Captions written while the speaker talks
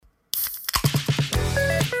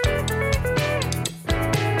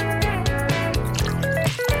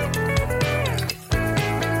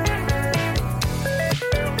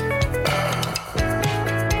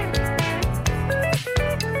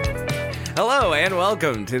Hello and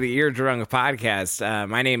welcome to the Ear Drunk Podcast.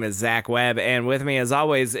 My name is Zach Webb, and with me, as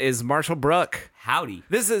always, is Marshall Brook. Howdy.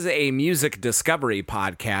 This is a music discovery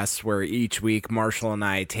podcast where each week Marshall and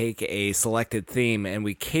I take a selected theme and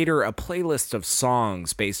we cater a playlist of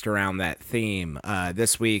songs based around that theme.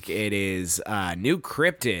 This week it is new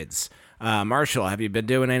Cryptids. Marshall, have you been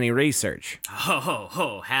doing any research?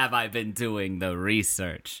 Have I been doing the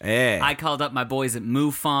research? Yeah. I called up my boys at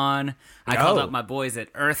MUFON. I called up my boys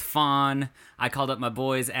at EarthFon. I called up my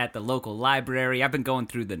boys at the local library. I've been going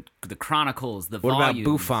through the chronicles, the volumes.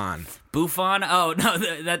 What about Bufon? Bufon? Oh, no,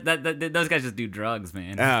 that those guys just do drugs,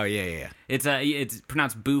 man. Oh, yeah. It's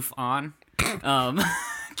pronounced Bufon.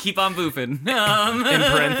 Keep on boofing. In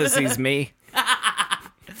parentheses, me.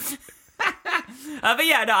 But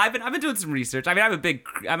yeah, no, I've been doing some research. I mean, I'm a big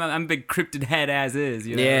cryptid head as is.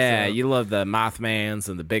 You know, Yeah, so. you love the Mothmans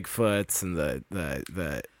and the Bigfoots and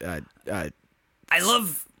the I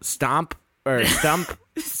love Stomp or Stump.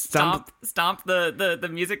 Stomp the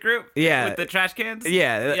music group. Yeah, with the trash cans.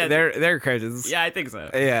 Yeah, they're cryptids. Yeah, I think so.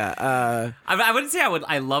 Yeah, I wouldn't say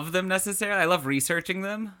I love them necessarily. I love researching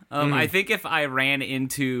them. I think if I ran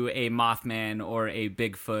into a Mothman or a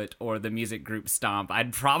Bigfoot or the music group Stomp,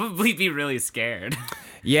 I'd probably be really scared.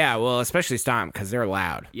 Yeah, well, especially Stomp because they're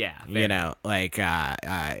loud. Yeah, you know, like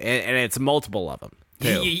and it's multiple of them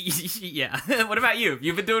too. Yeah. What about you?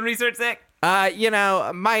 You've been doing research, Zach?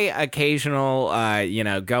 My occasional,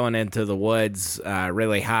 going into the woods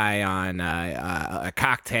really high on a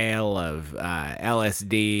cocktail of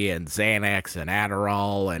LSD and Xanax and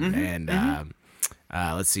Adderall and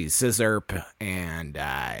let's see, Scissorp and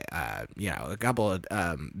a couple of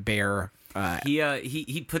bear.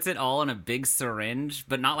 He puts it all in a big syringe,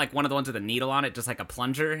 but not like one of the ones with a needle on it, just like a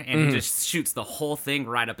plunger, and he just shoots the whole thing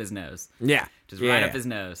right up his nose. Yeah, right up his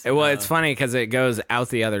nose. Well, it's funny because it goes out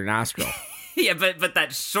the other nostril. Yeah, but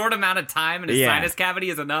that short amount of time in his sinus cavity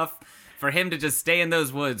is enough for him to just stay in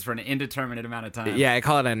those woods for an indeterminate amount of time. Yeah, I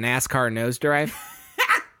call it a NASCAR nose drive.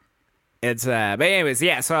 It's but anyways,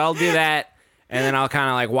 yeah. So I'll do that, and then I'll kind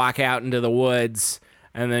of like walk out into the woods,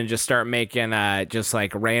 and then just start making just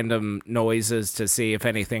like random noises to see if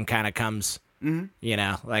anything kind of comes. Mm-hmm. You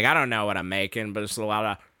know, like I don't know what I'm making, but it's a lot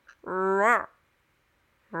of.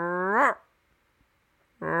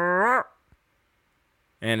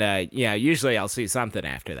 And usually I'll see something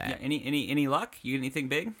after that. Yeah, any luck? You get anything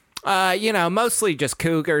big? Mostly just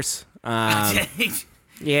cougars. Yeah.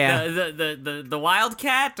 The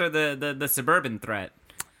wildcat or the suburban threat?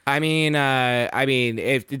 I mean,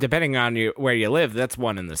 if depending on where you live, that's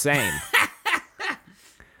one and the same.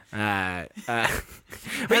 Hello,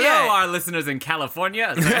 our listeners in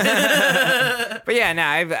California. But yeah, no,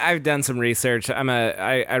 I've done some research.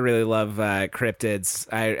 I really love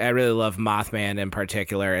cryptids. I really love Mothman in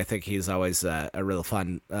particular. I think he's always a real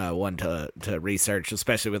fun one to research,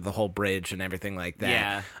 especially with the whole bridge and everything like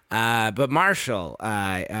that. Yeah. But Marshall,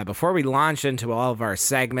 before we launch into all of our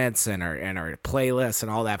segments and our playlists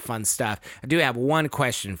and all that fun stuff, I do have one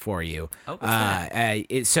question for you. Oh, what's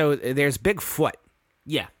that? So there's Bigfoot.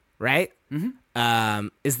 Yeah. Right? Mm-hmm.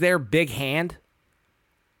 Is there Big Hand?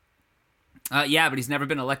 Yeah, but he's never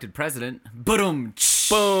been elected president. Boom.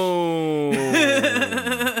 Boom.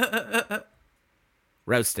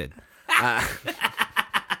 Roasted. I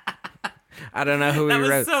don't know who he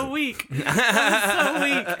roasted. That was so weak.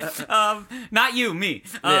 Not you, me.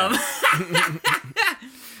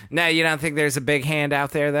 No, you don't think there's a big hand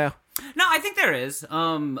out there, though? No, I think there is.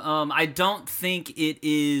 I don't think it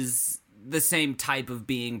is the same type of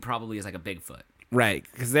being probably as like a Bigfoot. Right,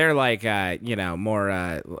 because they're like,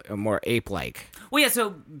 more ape-like. Well, yeah,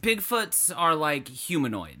 so Bigfoots are like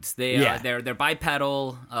humanoids. They're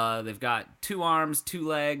bipedal. They've got 2 arms, 2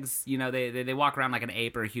 legs. You know, they walk around like an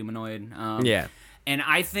ape or a humanoid. Yeah. And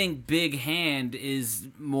I think Big Hand is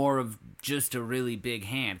more of just a really big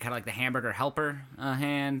hand, kind of like the Hamburger Helper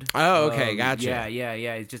hand. Oh, okay, gotcha. Yeah.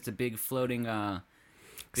 It's just a big floating...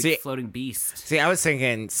 floating beast. See, I was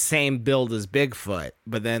thinking same build as Bigfoot,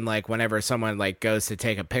 but then like whenever someone like goes to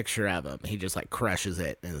take a picture of him, he just like crushes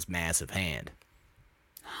it in his massive hand.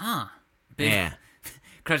 Huh. Yeah.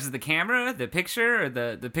 Crushes the camera, the picture, or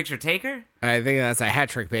the picture taker? I think that's a hat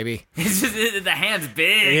trick, baby. It's just the hand's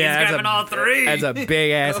big. Yeah, he's grabbing all 3. That's a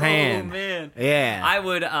big ass hand. Oh man. Yeah. I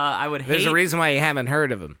would hate. There's a reason why you haven't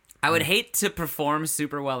heard of him. I would hate to perform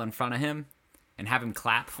super well in front of him and have him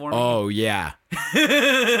clap for me. Oh yeah. you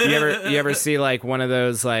ever see like one of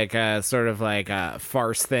those like sort of like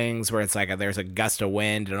farce things where it's like there's a gust of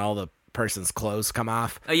wind and all the person's clothes come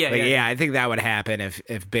off? Oh yeah, like, yeah. I think that would happen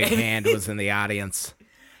if Big Hand was in the audience.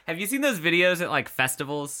 Have you seen those videos at like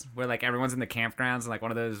festivals where like everyone's in the campgrounds and like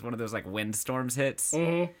one of those like windstorms hits?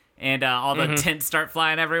 Mm-hmm. and all the tints start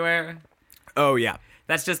flying everywhere. Oh yeah.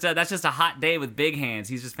 That's just a hot day with big hands.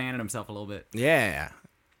 He's just fanning himself a little bit. Yeah.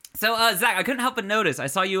 So, Zach, I couldn't help but notice. I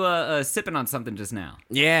saw you sipping on something just now.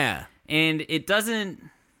 Yeah. And it doesn't...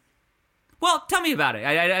 Well, tell me about it.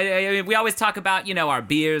 I mean, we always talk about, our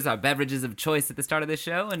beers, our beverages of choice at the start of this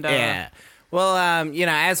show. And yeah. Well,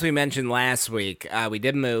 as we mentioned last week, we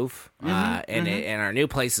did move, and our new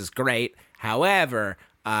place is great. However,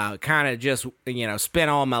 kind of just, spent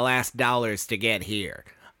all my last dollars to get here.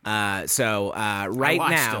 So right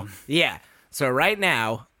now, So right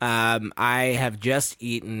now, I have just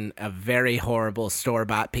eaten a very horrible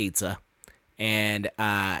store-bought pizza, and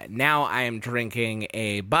now I am drinking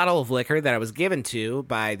a bottle of liquor that I was given to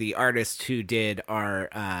by the artist who did our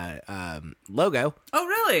logo. Oh,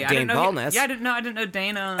 really? Dane Ballness. I didn't know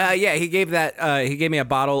Dana. Yeah, he gave me a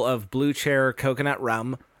bottle of Blue Chair coconut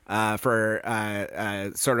rum. For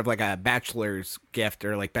sort of like a bachelor's gift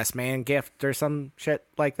or like best man gift or some shit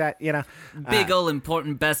like that, Big ol'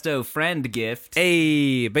 important besto friend gift.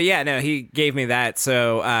 Hey, but yeah, no, he gave me that.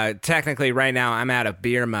 So technically right now I'm out of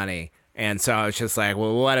beer money. And so I was just like,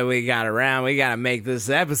 well, what do we got around? We got to make this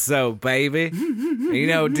episode, baby.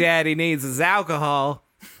 Daddy needs his alcohol.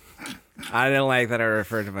 I didn't like that I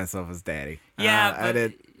referred to myself as daddy. Yeah, I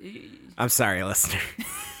did. I'm sorry, listener.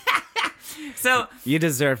 So you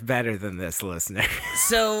deserve better than this, listener.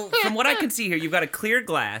 So from what I can see here, you've got a clear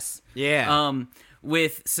glass. Yeah.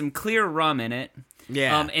 With some clear rum in it.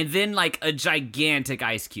 Yeah. And then like a gigantic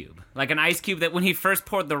ice cube. Like an ice cube that when he first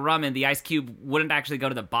poured the rum in, the ice cube wouldn't actually go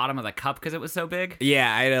to the bottom of the cup because it was so big.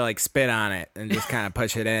 Yeah, I had to like spit on it and just kind of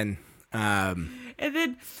push it in. And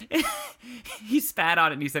then he spat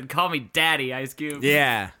on it and he said, "Call me Daddy, Ice Cube."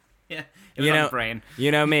 Yeah. Yeah. It was on the brain.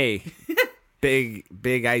 You know me.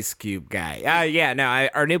 Big ice cube guy. Yeah, no,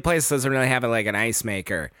 our new place doesn't really have like an ice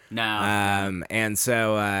maker. No. And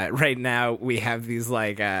so right now we have these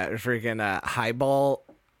like freaking highball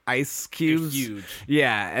ice cubes. They're huge.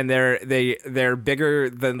 Yeah, and they're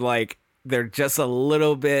bigger than like they're just a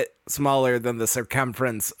little bit smaller than the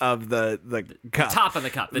circumference of the cup. The top of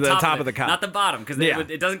the cup. The top of the cup. Not the bottom, because Yeah.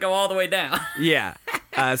 it doesn't go all the way down. Yeah.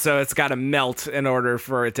 So it's got to melt in order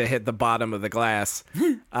for it to hit the bottom of the glass.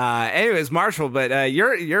 Anyways, Marshall, but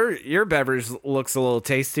your beverage looks a little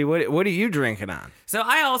tasty. What are you drinking on? So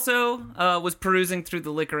I also was perusing through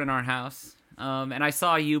the liquor in our house, and I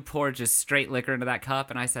saw you pour just straight liquor into that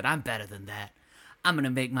cup, and I said, I'm better than that. I'm going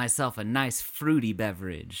to make myself a nice fruity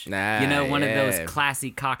beverage. One of those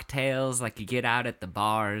classy cocktails like you get out at the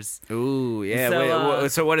bars. Ooh, yeah.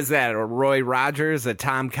 So what is that? A Roy Rogers? A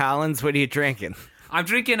Tom Collins? What are you drinking? I'm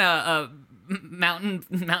drinking a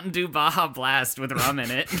Mountain Dew Baja Blast with rum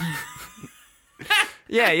in it.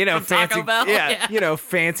 Yeah, From fancy. Taco Bell? Yeah,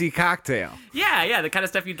 fancy cocktail. Yeah, the kind of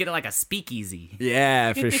stuff you'd get at like a speakeasy.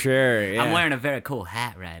 Yeah, for sure. Yeah. I'm wearing a very cool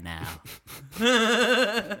hat right now.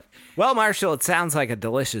 Well, Marshall, it sounds like a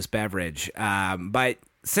delicious beverage, but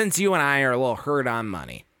since you and I are a little hurt on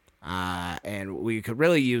money, and we could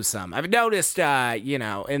really use some, I've noticed,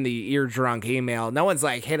 in the Ear Drunk email, no one's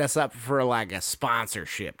like hit us up for like a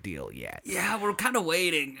sponsorship deal yet. Yeah, we're kind of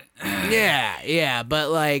waiting. Yeah, but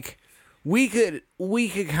like we could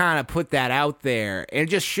kind of put that out there and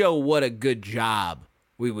just show what a good job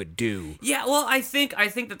we would do. Yeah, well, I think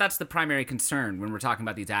that that's the primary concern when we're talking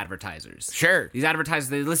about these advertisers. Sure. These advertisers,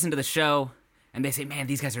 they listen to the show and they say, man,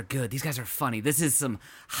 these guys are good. These guys are funny. This is some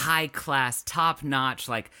high-class, top-notch,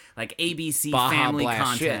 like ABC Baja family Blast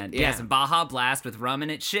content. shit, yeah. Some Baja Blast with rum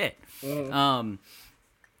in it shit. Mm.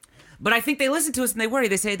 But I think they listen to us and they worry.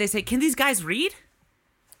 They say, can these guys read?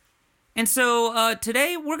 And so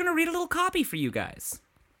today we're going to read a little copy for you guys.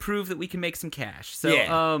 Prove that we can make some cash. So,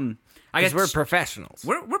 Yeah. I guess we're professionals.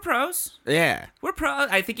 We're pros. Yeah. We're pro.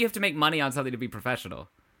 I think you have to make money on something to be professional.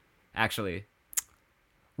 Actually,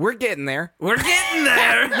 We're getting there. we're getting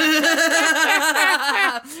there.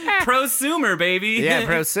 Prosumer, baby. Yeah,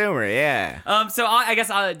 prosumer, yeah. So I guess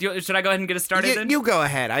should I go ahead and get us started then? You go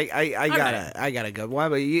ahead. I got a good one,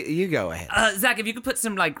 but you go ahead. Zach, if you could put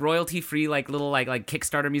some like royalty free like little like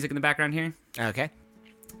Kickstarter music in the background here. Okay.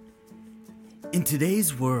 In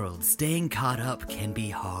today's world, staying caught up can be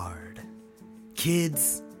hard.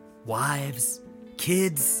 Kids, wives,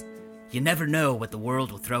 kids, you never know what the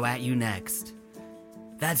world will throw at you next.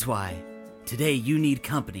 That's why today you need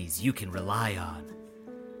companies you can rely on.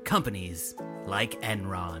 Companies like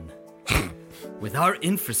Enron. With our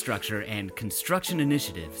infrastructure and construction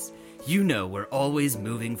initiatives, you know we're always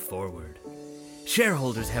moving forward.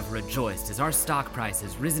 Shareholders have rejoiced as our stock price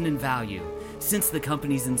has risen in value since the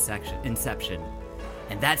company's inception.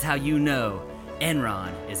 And that's how you know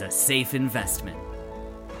Enron is a safe investment.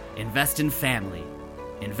 Invest in family.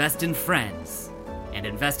 invest in friends, and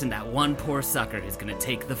invest in that one poor sucker who's gonna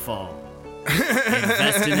take the fall.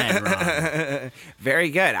 Invest in Enron. Very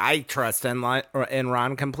good. I trust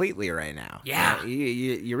Enron completely right now. Yeah.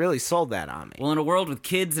 You really sold that on me. Well, in a world with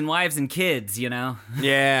kids and wives and kids, you know?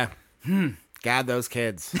 Yeah. God, those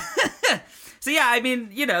kids. So yeah, I mean,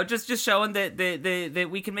 you know, just showing that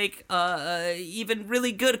we can make even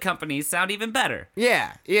really good companies sound even better.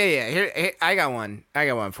 Yeah. Here, I got one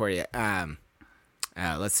for you.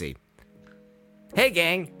 Let's see. Hey,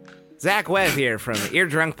 gang. Zach Webb here from Ear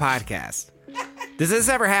Drunk Podcast. Does this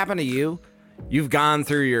ever happen to you? You've gone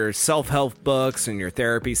through your self-help books and your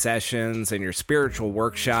therapy sessions and your spiritual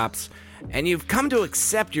workshops, and you've come to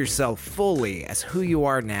accept yourself fully as who you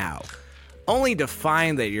are now, only to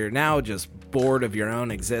find that you're now just bored of your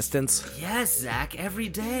own existence. Yes, Zach, every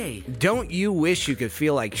day. Don't you wish you could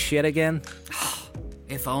feel like shit again?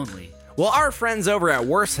 If only. Well, our friends over at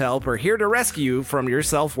Worse Help are here to rescue you from your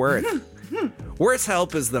self-worth. Worse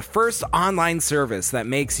Help is the first online service that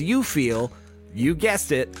makes you feel, you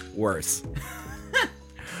guessed it, worse.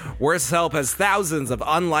 Worse Help has thousands of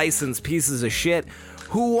unlicensed pieces of shit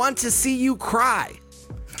who want to see you cry.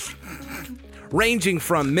 Ranging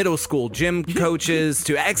from middle school gym coaches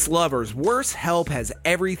to ex-lovers, Worse Help has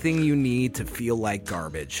everything you need to feel like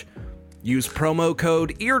garbage. Use promo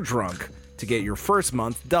code EARDRUNK to get your first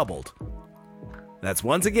month doubled. That's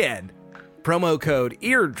once again, promo code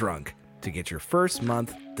EARDRUNK to get your first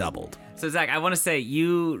month doubled. So, Zach, I want to say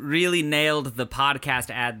you really nailed the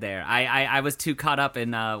podcast ad there. I was too caught up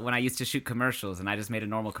in when I used to shoot commercials, and I just made a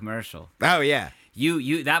normal commercial. Oh, yeah.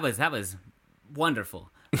 That was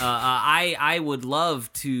wonderful. I would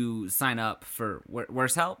love to sign up for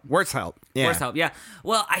Worse Help. Worse Help. Yeah. Worse Help, yeah.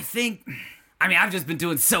 Well, I've just been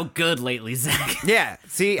doing so good lately, Zach. Yeah.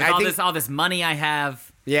 See, all this money I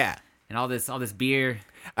have. Yeah. And all this beer.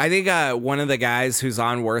 I think one of the guys who's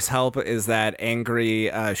on Worse Help is that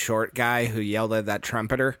angry short guy who yelled at that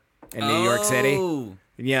trumpeter in New York City. You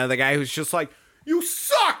know, the guy who's just like, "You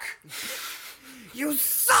suck! You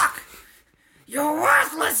suck! You're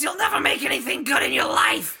worthless! You'll never make anything good in your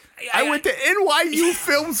life!" I went to NYU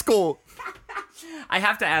Film School. I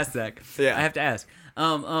have to ask, Zach. Yeah. I have to ask.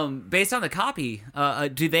 Based on the copy,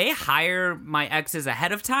 do they hire my exes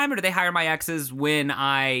ahead of time, or do they hire my exes when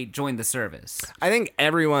I join the service? I think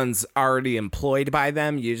everyone's already employed by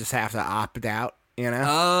them. You just have to opt out, you know?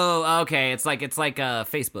 Oh, okay. It's like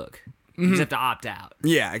Facebook. You just have to opt out.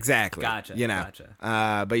 Yeah, exactly. Gotcha. You know?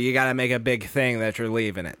 Gotcha. But you got to make a big thing that you're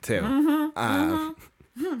leaving it, too.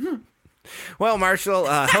 Well, Marshall,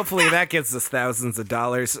 hopefully that gets us thousands of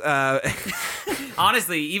dollars.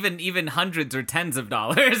 Honestly, even hundreds or tens of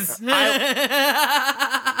dollars.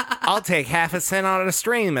 I'll take half a cent on a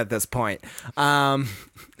stream at this point. But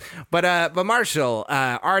Marshall,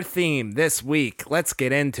 our theme this week, let's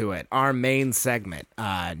get into it. Our main segment,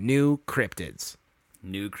 New Cryptids.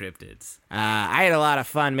 New Cryptids. I had a lot of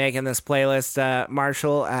fun making this playlist,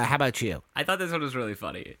 Marshall. How about you? I thought this one was really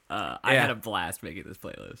funny. I had a blast making this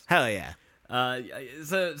playlist. Hell yeah.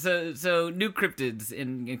 So New Cryptids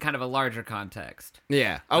in kind of a larger context.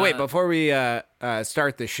 Yeah. Oh, wait, before we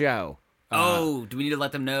start the show. Do we need to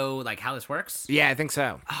let them know like how this works? Yeah, I think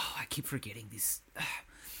so. Oh, I keep forgetting these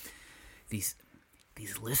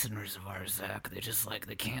listeners of ours, Zach. They're just like,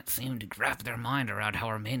 they can't seem to wrap their mind around how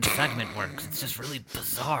our main segment works. It's just really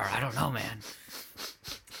bizarre. I don't know, man.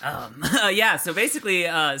 Yeah, so basically,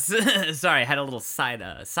 sorry, I had a little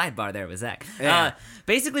sidebar there with Zach. Yeah.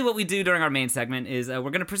 Basically what we do during our main segment is we're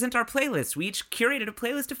going to present our playlist. We each curated a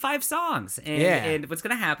playlist of 5 songs. And what's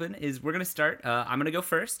going to happen is we're going to start, I'm going to go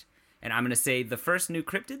first, and I'm going to say the first New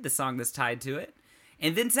Cryptid, the song that's tied to it,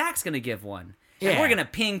 and then Zach's going to give one. Yeah. And we're going to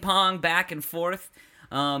ping pong back and forth.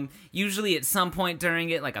 Usually at some point during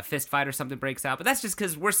it, like a fist fight or something breaks out, but that's just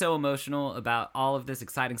because we're so emotional about all of this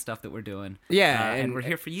exciting stuff that we're doing. Yeah, and we're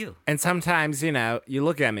here for you. And sometimes, you know, you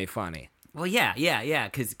look at me funny. Well, yeah,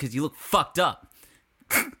 because you look fucked up.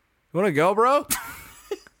 Want to go, bro?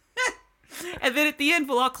 And then at the end,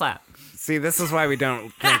 we'll all clap. See, this is why we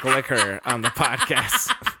don't drink liquor on the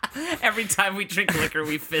podcast. Every time we drink liquor,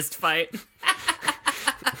 we fist fight.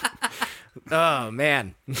 Oh,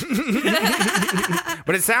 man.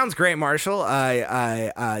 But it sounds great, Marshall.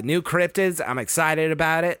 New Cryptids. I'm excited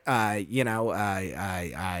about it. They're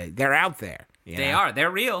out there. They are.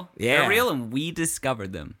 They're real. Yeah. They're real, and we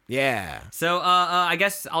discovered them. Yeah. So I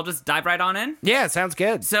guess I'll just dive right on in. Yeah, sounds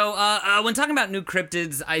good. So when talking about new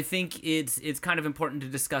cryptids, I think it's kind of important to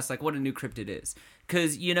discuss like what a new cryptid is,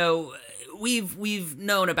 because you know we've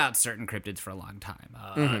known about certain cryptids for a long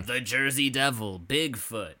time. The Jersey Devil,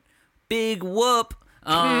 Bigfoot, Big Whoop,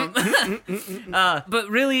 But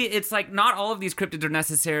really, it's like not all of these cryptids are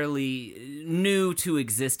necessarily new to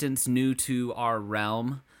existence, new to our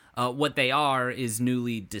realm. What they are is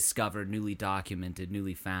newly discovered, newly documented,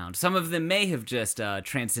 newly found. Some of them may have just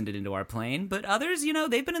transcended into our plane, but others,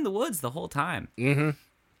 they've been in the woods the whole time. Mm-hmm.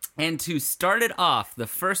 And to start it off, the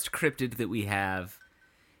first cryptid that we have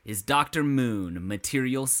is Dr. Moon,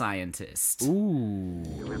 material scientist. Ooh.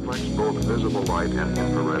 It reflects both visible light and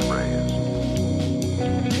infrared rays.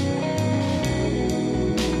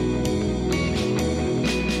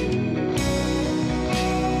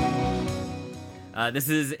 This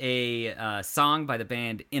is a song by the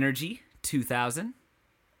band Energy 2000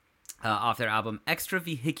 off their album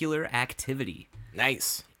Extravehicular Activity.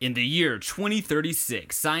 Nice. In the year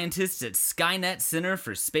 2036, scientists at Skynet Center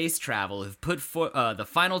for Space Travel have put the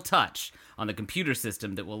final touch on the computer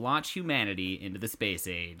system that will launch humanity into the space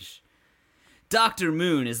age. Dr.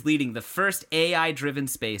 Moon is leading the first AI-driven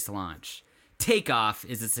space launch. Takeoff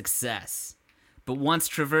is a success. But once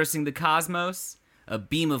traversing the cosmos, a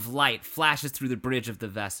beam of light flashes through the bridge of the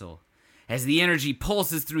vessel. As the energy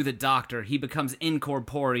pulses through the doctor, he becomes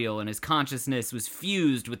incorporeal and his consciousness was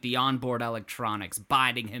fused with the onboard electronics,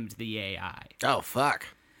 binding him to the AI. Oh, fuck.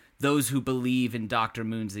 Those who believe in Dr.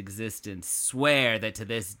 Moon's existence swear that to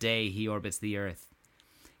this day he orbits the Earth.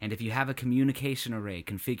 And if you have a communication array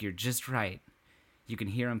configured just right, you can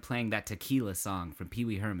hear him playing that tequila song from Pee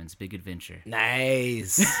Wee Herman's Big Adventure.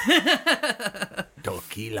 Nice.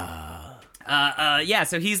 Tequila. Yeah,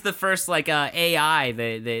 so he's the first AI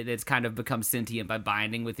that's kind of become sentient by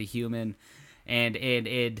binding with a human,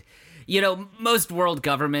 and most world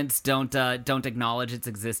governments don't acknowledge its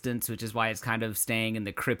existence, which is why it's kind of staying in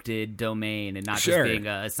the cryptid domain and not just being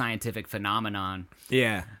a scientific phenomenon.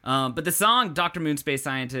 Yeah. But the song Dr. Moon Space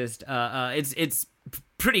Scientist, it's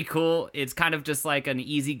pretty cool. It's kind of just like an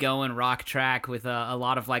easygoing rock track with a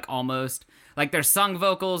lot of almost. There's sung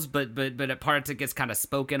vocals, but at parts it gets kind of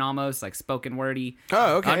spoken almost, like spoken wordy.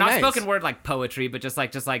 Oh, okay, not nice. spoken word like poetry, but just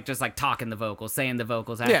like talking the vocals, saying the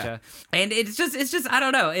vocals at you. And it's just I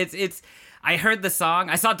don't know. It's I heard the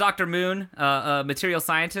song. I saw Dr. Moon, material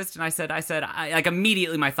scientist, and I said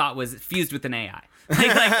immediately my thought was fused with an AI.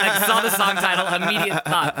 Saw the song title, immediate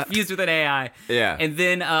thought, fused with an AI. Yeah. And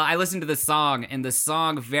then I listened to the song, and the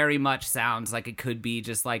song very much sounds like it could be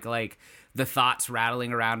just like the thoughts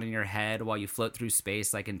rattling around in your head while you float through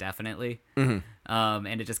space indefinitely. Mm-hmm.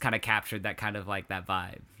 And it just kind of captured that kind of that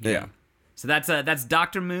vibe. Yeah. Know? So that's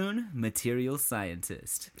Dr. Moon, material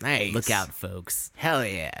scientist. Nice. Look out, folks. Hell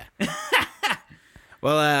yeah.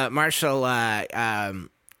 Well, Marshall,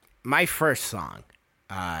 my first song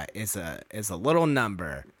is a little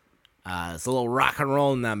number. It's a little rock and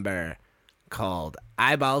roll number called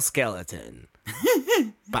Eyeball Skeleton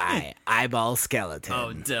by Eyeball Skeleton.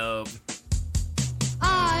 Oh, dope.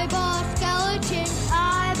 Eyeball skeleton,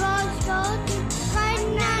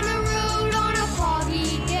 riding down the road on a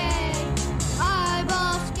foggy day.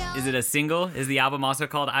 Eyeball skeleton. Is it a single? Is the album also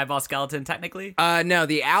called Eyeball Skeleton technically? No,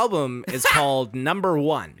 the album is called Number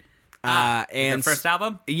One. And the first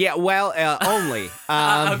album? Yeah, well, only.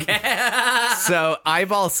 Okay. So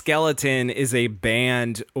Eyeball Skeleton is a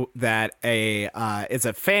band that is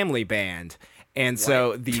a family band. And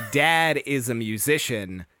so the dad is a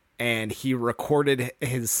musician and he recorded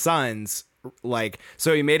his sons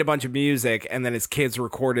so he made a bunch of music and then his kids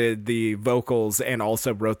recorded the vocals and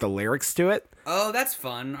also wrote the lyrics to it. Oh, that's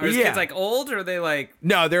fun. Are his kids old or are they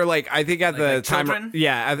No, they're I think at the time. children?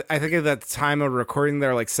 Yeah, I think at the time of recording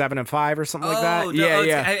they're 7 and 5 or something like that.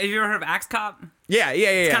 Yeah. Have you ever heard of Axe Cop? Yeah.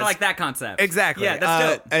 It's kind of like that concept. Exactly. Yeah,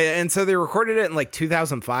 that's dope. And so they recorded it in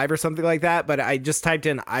 2005 or something like that. But I just typed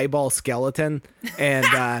in Eyeball Skeleton,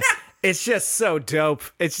 and it's just so dope.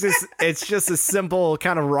 It's just a simple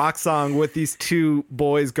kind of rock song with these two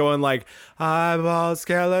boys going Eyeball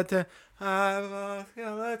Skeleton. Eyeball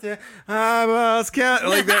skeleton, eyeball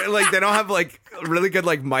skeleton. They don't have really good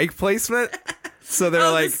mic placement, so they're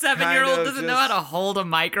the 7-year-old doesn't know how to hold a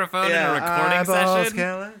microphone in a recording eyeball session.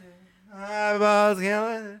 Skeleton, eyeball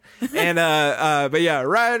skeleton. And but yeah,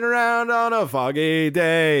 riding around on a foggy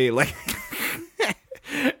day.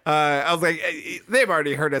 I was they've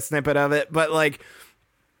already heard a snippet of it, but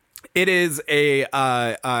it is a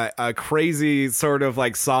crazy sort of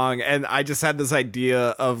song, and I just had this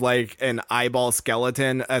idea of an eyeball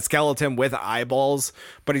skeleton, a skeleton with eyeballs,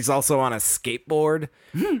 but he's also on a skateboard,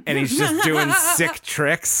 and he's just doing sick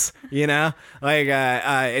tricks, and you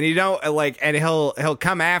don't and he'll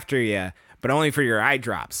come after you, but only for your eye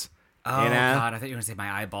drops. Oh, God, I thought you were going to say my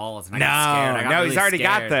eyeballs, and I No, got scared. I got really he's already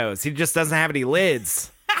scared. got those. He just doesn't have any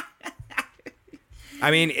lids.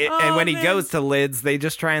 I mean, and when he goes to Lids, they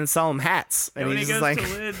just try and sell him hats. And when he he's goes just like, to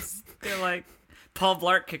Lids, they're like, Paul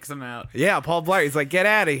Blart kicks him out. yeah, Paul Blart. He's like, get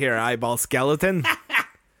out of here, eyeball skeleton.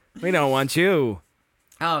 We don't want you.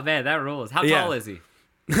 Oh, man, that rules. How Yeah. tall is he?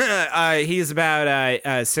 He's about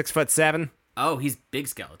 6'7". Oh, he's big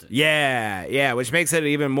skeleton. Yeah, which makes it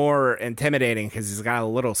even more intimidating because he's got a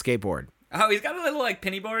little skateboard. Oh, he's got a little, like,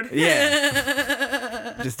 penny board?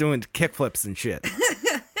 Yeah. Just doing kickflips and shit.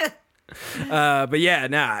 But yeah,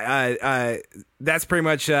 that's pretty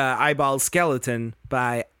much Eyeball Skeleton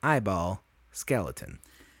by Eyeball Skeleton.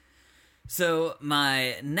 So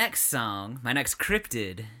my next song, my next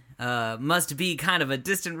cryptid, must be kind of a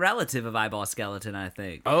distant relative of Eyeball Skeleton, I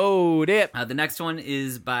think. Oh, dip. The next one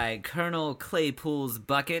is by Colonel Claypool's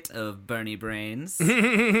Bucket of Bernie Brains.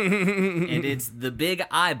 And it's The Big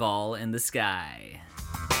Eyeball in the Sky.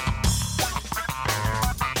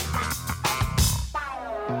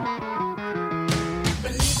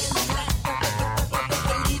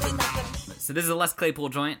 So this is a Les Claypool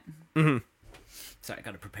joint. Mm-hmm. Sorry, I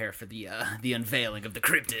gotta prepare for the unveiling of the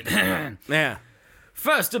cryptid. Yeah.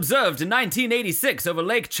 First observed in 1986 over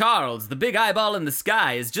Lake Charles, the big eyeball in the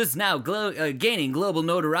sky is just now gaining global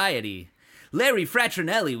notoriety. Larry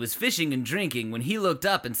Fratrinelli was fishing and drinking when he looked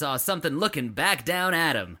up and saw something looking back down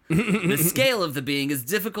at him. The scale of the being is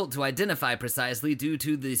difficult to identify precisely due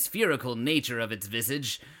to the spherical nature of its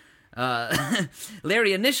visage.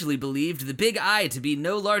 Larry initially believed the big eye to be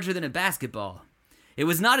no larger than a basketball. It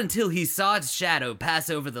was not until he saw its shadow pass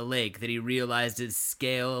over the lake that he realized its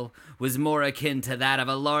scale was more akin to that of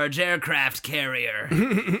a large aircraft carrier.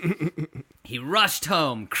 He rushed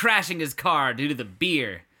home, crashing his car due to the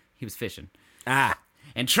beer. He was fishing.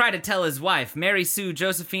 And tried to tell his wife, Mary Sue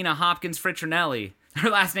Josephina Hopkins Fritrinelli. Her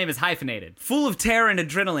last name is hyphenated. Full of terror and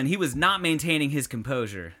adrenaline, he was not maintaining his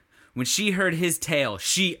composure. When she heard his tale,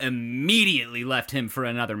 she immediately left him for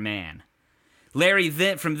another man. Larry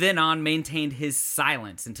from then on maintained his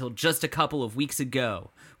silence until just a couple of weeks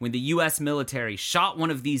ago when the U.S. military shot one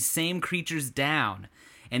of these same creatures down,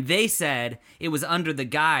 and they said it was under the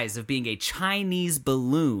guise of being a Chinese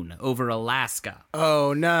balloon over Alaska.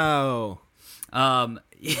 Oh, no.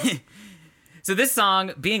 So this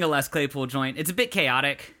song, being a Les Claypool joint, it's a bit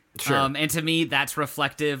chaotic. Sure. And to me, that's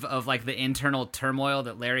reflective of like the internal turmoil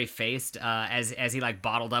that Larry faced as he like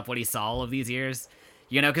bottled up what he saw all of these years.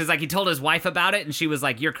 You know, because like he told his wife about it, and she was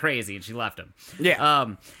like, "You're crazy," and she left him. Yeah.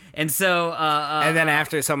 And so, and then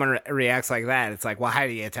after someone reacts like that, it's like, well, how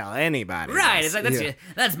do you tell anybody? Right? this? It's like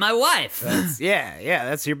that's my wife. That's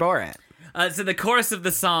your Borat. So the chorus of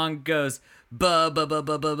the song goes,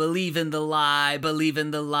 believe in the lie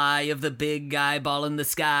of the big eyeball in the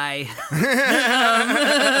sky.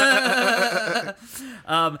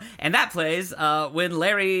 And that plays when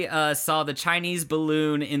Larry saw the Chinese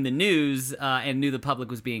balloon in the news and knew the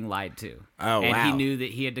public was being lied to. Oh, and wow. he knew that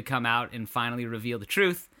he had to come out and finally reveal the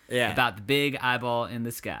truth about the big eyeball in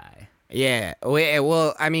the sky. Yeah.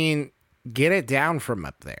 Well, I mean, get it down from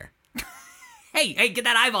up there. Hey, get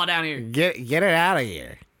that eyeball down here. Get it out of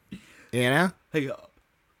here. You know? Hey,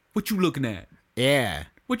 what you looking at? Yeah.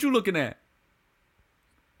 What you looking at?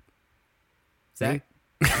 Zach?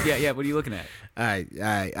 Yeah, what are you looking at?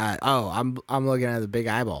 I'm looking at the big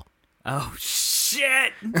eyeball. Oh,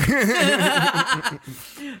 shit!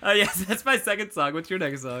 Yes, that's my second song. What's your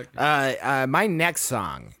next song? My next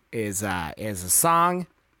song is a song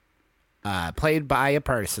played by a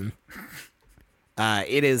person.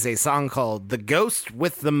 It is a song called "The Ghost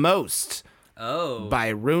with the Most" by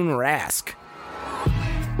Rune Rask.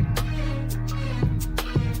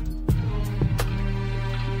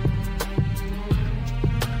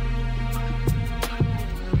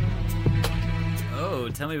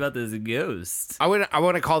 Tell me about this ghost. I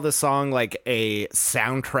want to call this song like a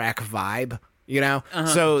soundtrack vibe, you know?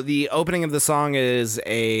 So the opening of the song is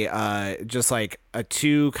just like a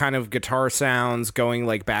two kind of guitar sounds going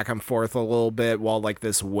like back and forth a little bit while like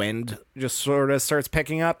this wind just sort of starts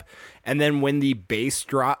picking up. And then when the bass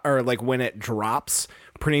drop, or like when it drops,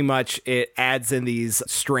 pretty much it adds in these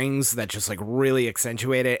strings that just like really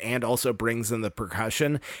accentuate it and also brings in the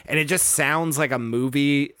percussion. And it just sounds like a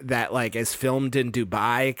movie that like is filmed in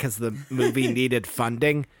Dubai because the movie needed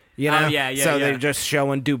funding. You know? So they're just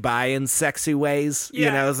showing Dubai in sexy ways,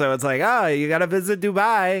 you know? So it's like, oh, you got to visit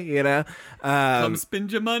Dubai, you know? Come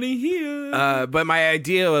spend your money here. But my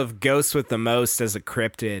idea of Ghost with the Most as a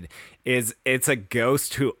cryptid is it's a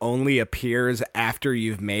ghost who only appears after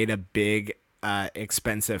you've made a big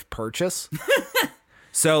expensive purchase.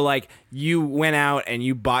 So like you went out and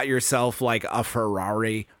you bought yourself like a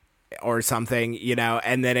Ferrari or something, you know,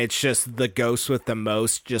 and then it's just the ghost with the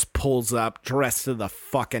most just pulls up dressed to the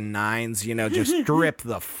fucking nines, you know, just stripped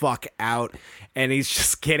the fuck out, and he's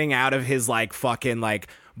just getting out of his like fucking like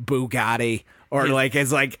Bugatti. Or like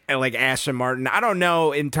it's like Aston Martin. I don't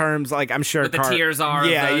know in terms like I'm sure what the tiers are.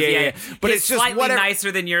 Yeah, of those. yeah. But it's it's just slightly whatever. nicer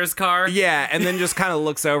than yours car. Yeah, and then just kind of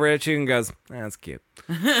looks over at you and goes, "That's cute."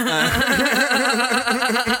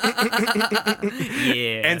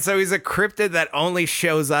 Yeah. And so he's a cryptid that only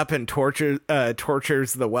shows up and tortures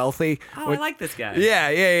the wealthy. I like this guy.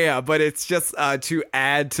 Yeah. But it's just to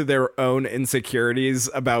add to their own insecurities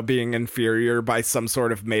about being inferior by some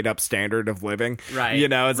sort of made up standard of living. Right. You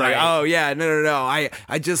know, it's like, Right. oh yeah, no.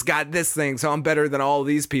 I just got this thing, so I'm better than all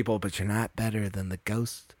these people. But you're not better than the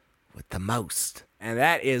ghost with the most. And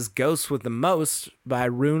that is Ghost with the Most by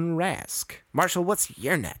Rune Rask. Marshall, what's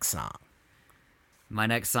your next song? My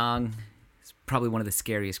next song is probably one of the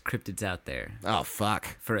scariest cryptids out there Oh,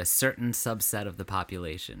 fuck. for a certain subset of the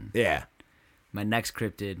population. Yeah. My next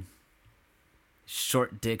cryptid,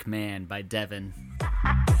 Short Dick Man by Devin.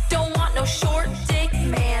 Don't want no short dick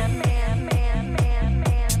man.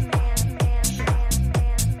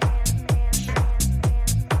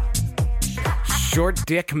 Short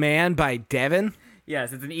Dick Man by Devin?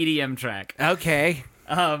 Yes, it's an EDM track. Okay.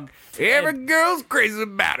 Every girl's crazy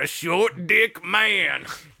about a short dick man.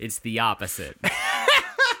 It's the opposite.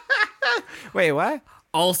 Wait, what?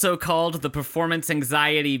 Also called the performance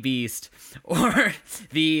anxiety beast or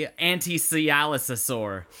the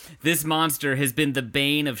anti-Cialisasaur. This monster has been the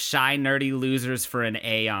bane of shy, nerdy losers for an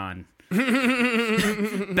aeon.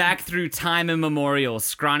 Back through time immemorial,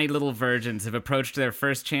 scrawny little virgins have approached their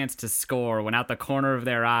first chance to score when out the corner of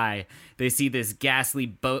their eye, they see this ghastly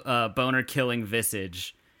boner-killing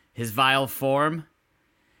visage. His vile form?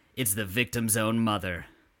 It's the victim's own mother.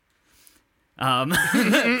 So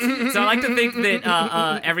I like to think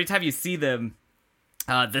that every time you see them,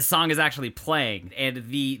 the song is actually playing, and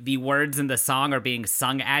the words in the song are being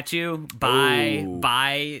sung at you by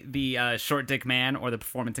the short dick man or the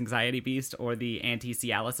performance anxiety beast or the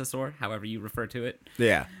anti-Cialisasaur, however you refer to it.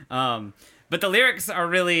 Yeah. But the lyrics are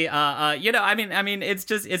really, it's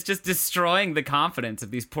just destroying the confidence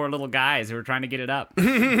of these poor little guys who are trying to get it up. The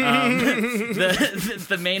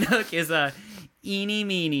main hook is a eeny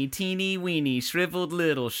meeny teeny weeny shriveled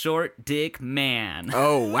little short dick man.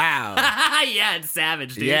 Oh, wow. Yeah, it's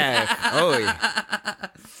savage, dude. Yeah. Oh,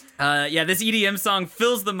 yeah. This EDM song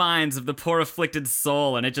fills the minds of the poor afflicted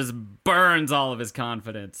soul, and it just burns all of his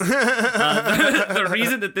confidence. The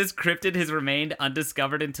reason that this cryptid has remained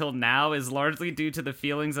undiscovered until now is largely due to the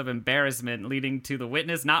feelings of embarrassment leading to the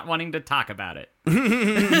witness not wanting to talk about it.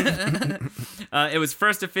 It was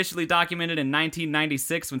first officially documented in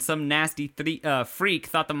 1996 when some nasty freak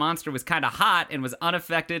thought the monster was kind of hot and was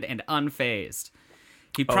unaffected and unfazed.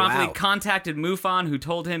 He promptly contacted MUFON, who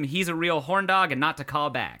told him he's a real horn dog and not to call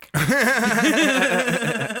back. I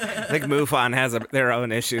think MUFON has their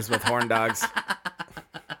own issues with horn dogs.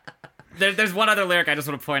 There's one other lyric I just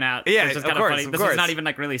want to point out. Yeah, it's just of kind course, funny. of This course. is not even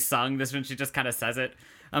like really sung. This one she just kind of says it.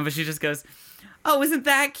 But she just goes, "Oh, isn't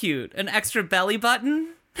that cute? An extra belly button?"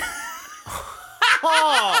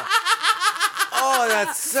 Oh,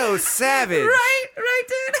 that's so savage. Right,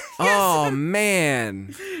 dude. Oh,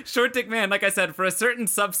 man. Short dick man, like I said, for a certain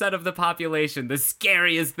subset of the population, the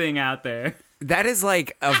scariest thing out there. That is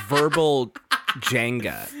like a verbal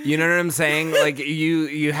Jenga. You know what I'm saying? Like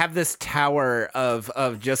you have this tower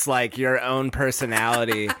of just like your own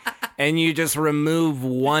personality, and you just remove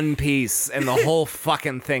one piece and the whole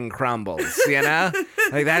fucking thing crumbles, you know?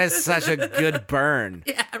 Like that is such a good burn.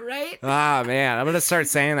 Yeah, right? Ah, man, I'm going to start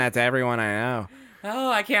saying that to everyone I know.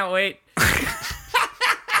 Oh, I can't wait.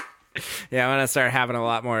 Yeah, I'm going to start having a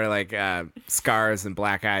lot more like scars and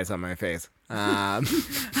black eyes on my face. I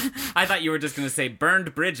thought you were just going to say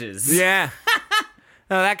burned bridges. Yeah.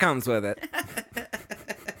 Oh, that comes with it.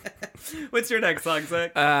 What's your next song,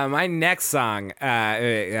 Zach? My next song,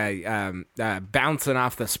 bouncing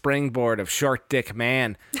off the springboard of Short Dick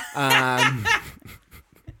Man,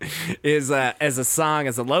 is a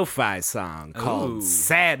lo-fi song called Ooh.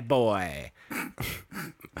 Sad Boy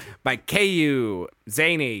by KU,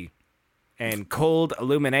 Zany, and Cold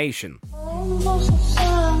Illumination.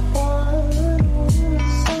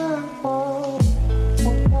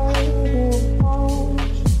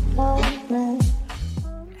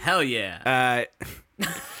 Hell yeah.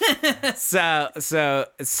 So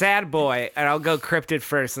Sad Boy, and I'll go cryptid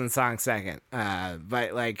first and song second.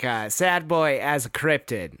 But like Sad Boy as a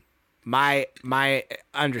cryptid, my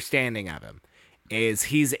understanding of him is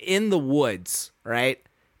he's in the woods, right?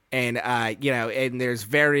 And, and there's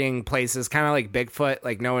varying places, kind of like Bigfoot.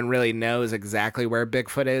 Like, no one really knows exactly where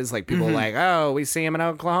Bigfoot is. Like, people are like, oh, we see him in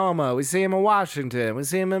Oklahoma. We see him in Washington. We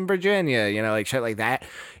see him in Virginia, like shit like that.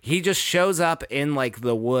 He just shows up in, like,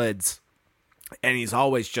 the woods, and he's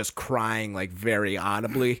always just crying, like, very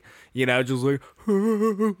audibly, just like,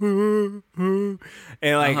 and,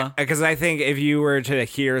 like, because I think if you were to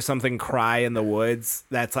hear something cry in the woods,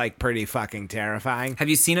 that's, like, pretty fucking terrifying. Have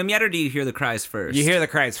you seen him yet, or do you hear the cries first? You hear the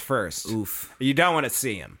cries first. Oof. You don't want to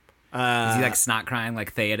see him. Is he like snot crying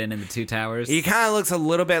like Theoden in the Two Towers? He kind of looks a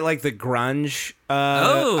little bit like the grunge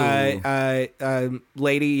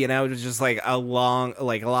lady, just like a long,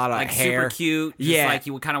 like a lot of like hair. super cute. Just Yeah. like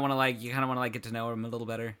you kind of want to get to know him a little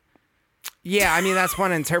better. Yeah, I mean that's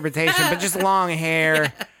one interpretation, but just long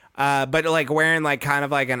hair. But like wearing like kind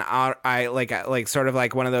of like an like sort of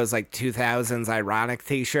like one of those like 2000s ironic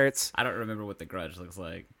t-shirts. I don't remember what the grudge looks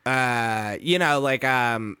like. Like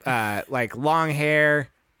long hair.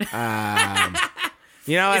 You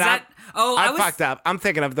know what? I fucked up. I'm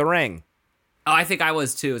thinking of The Ring. Oh, I think I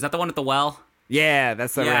was too. Is that the one at the well? Yeah,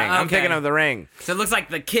 that's The Ring. Okay. I'm thinking of The Ring. So it looks like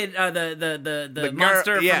the kid, the The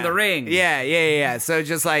monster girl, from The Ring. Yeah. So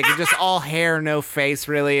just like just all hair, no face,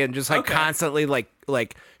 really, and just like constantly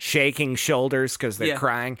like shaking shoulders because they're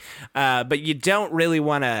crying. But you don't really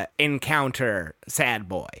want to encounter Sad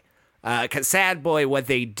Boy, because Sad Boy, what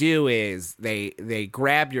they do is they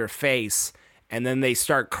grab your face and then they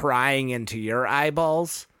start crying into your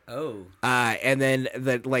eyeballs. Oh. And then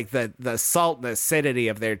the salt and acidity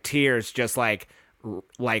of their tears just like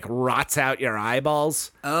rots out your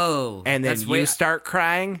eyeballs. Oh. And then you start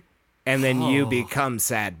crying, and then you become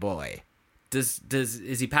Sad Boy.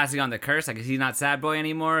 Is he passing on the curse? Like, is he not Sad Boy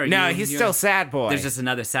anymore? No, he's still Sad Boy. There's just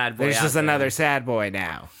another Sad Boy. There's just another Sad Boy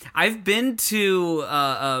now. I've been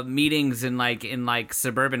to meetings in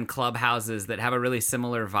suburban clubhouses that have a really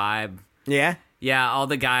similar vibe. Yeah? Yeah, all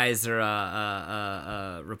the guys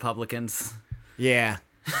are Republicans. Yeah.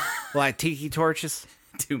 Like tiki torches?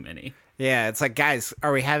 Too many. Yeah, it's like, guys,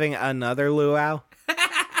 are we having another luau?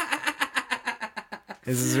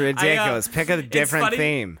 This is ridiculous. Pick a different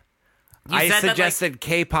theme. I suggested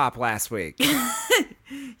K-pop last week.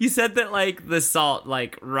 You said that, like, the salt,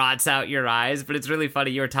 like, rots out your eyes, but it's really funny.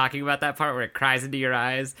 You were talking about that part where it cries into your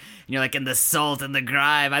eyes, and you're like, and the salt and the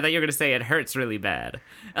grime. I thought you were going to say it hurts really bad.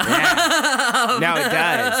 Yeah. No, it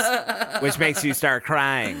does, which makes you start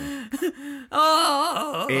crying.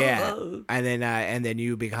 Oh. Yeah. And then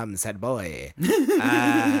you become Sad Boy.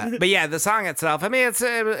 But yeah, the song itself, I mean, it's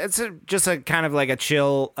just a kind of like a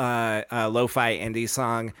chill, lo-fi indie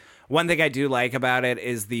song. One thing I do like about it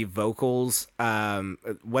is the vocals.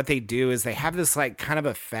 What they do is they have this like kind of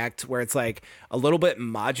effect where it's like a little bit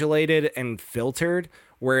modulated and filtered,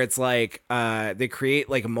 where it's like they create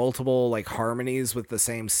like multiple like harmonies with the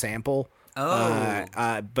same sample.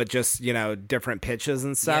 But just, different pitches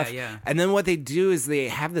and stuff. Yeah. And then what they do is they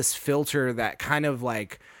have this filter that kind of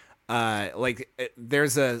like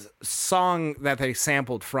there's a song that they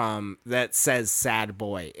sampled from that says Sad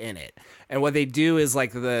Boy in it. And what they do is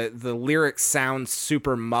like the lyrics sound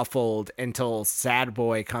super muffled until Sad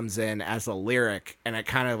Boy comes in as a lyric, and it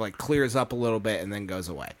kind of like clears up a little bit and then goes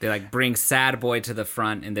away. They like bring Sad Boy to the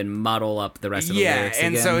front and then muddle up the rest of the lyrics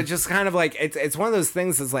again. And so it's just kind of like it's one of those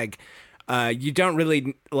things that's like you don't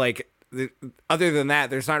really like. Other than that,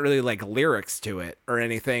 there's not really like lyrics to it or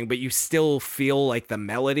anything, but you still feel like the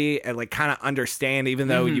melody and like kind of understand, even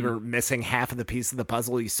though you were missing half of the piece of the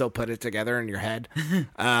puzzle, you still put it together in your head.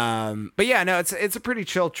 But yeah, no, it's a pretty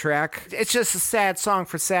chill track. It's just a sad song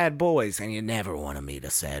for sad boys, and you never want to meet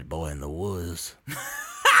a sad boy in the woods.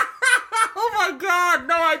 Oh my God,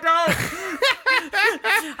 no, I don't.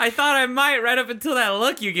 I thought I might right up until that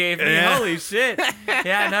look you gave me. Yeah. Holy shit.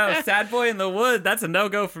 Yeah, no, Sad Boy in the Woods, that's a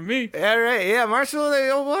no-go for me. All right, yeah, Marshall,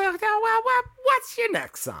 what's your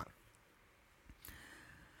next song?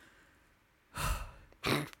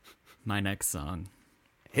 My next song.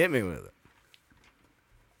 Hit me with it.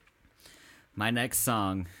 My next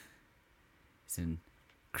song is in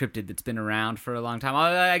cryptid that's been around for a long time.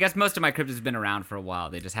 I guess most of my cryptids have been around for a while.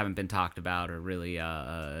 They just haven't been talked about or really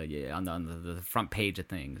on the front page of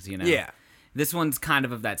things, Yeah. This one's kind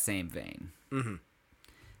of that same vein. Mm-hmm.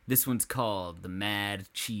 This one's called The Mad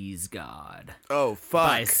Cheese God. Oh, fuck.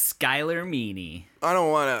 By Skylar Meany. I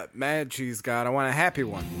don't want a mad cheese god. I want a happy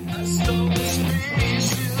one.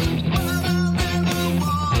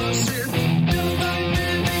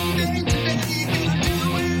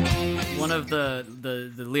 One of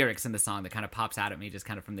the lyrics in the song that kind of pops out at me just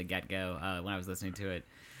kind of from the get-go when I was listening to it.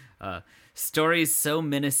 Stories so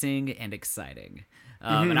menacing and exciting.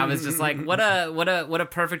 And I was just like, what a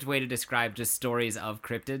perfect way to describe just stories of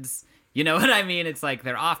cryptids. You know what I mean? It's like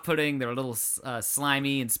they're off-putting, they're a little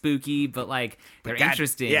slimy and spooky, but like they're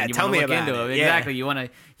interesting. yeah, and you tell wanna me look about into it. them. Yeah. Exactly. You want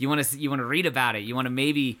to read about it. You want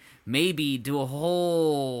to maybe do a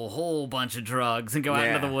whole bunch of drugs and go out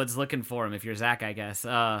into Yeah. the woods looking for them if you're Zach, I guess.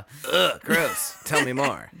 Ugh, gross. Tell me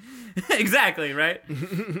more. Exactly, right?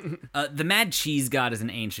 The Mad Cheese God is an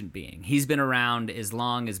ancient being. He's been around as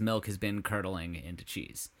long as milk has been curdling into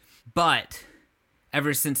cheese. But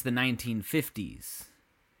ever since the 1950s,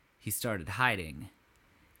 he started hiding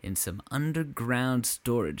in some underground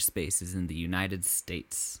storage spaces in the United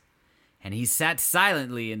States. And he sat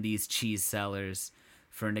silently in these cheese cellars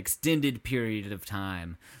for an extended period of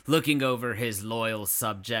time, looking over his loyal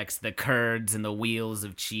subjects, the curds and the wheels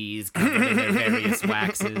of cheese covered in their various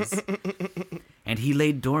waxes. And he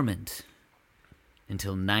lay dormant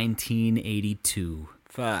until 1982,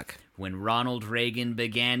 Fuck. when Ronald Reagan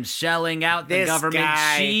began shelling out the This government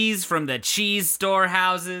guy. cheese from the cheese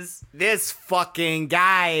storehouses. This fucking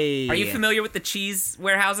guy. Are you familiar with the cheese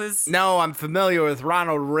warehouses? No, I'm familiar with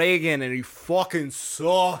Ronald Reagan, and he fucking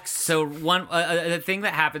sucks. So the thing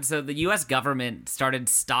that happened, so the U.S. government started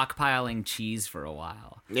stockpiling cheese for a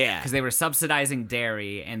while. Yeah. Because they were subsidizing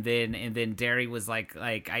dairy, and then dairy was like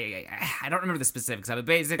I don't remember the specifics of it.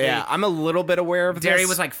 Basically, Yeah, I'm a little bit aware of dairy this.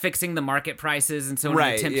 was like fixing the market prices, and so in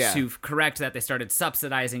Right, an attempt yeah. to correct that, they started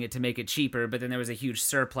subsidizing it to make it cheaper. But then there was a huge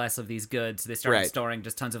surplus of these goods. So they started Right. storing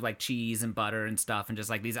just tons of like cheese and butter and stuff, and just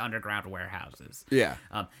like these underground warehouses. Yeah.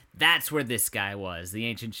 That's where this guy was, the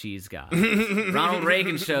ancient cheese god. Ronald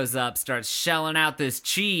Reagan shows up, starts shelling out this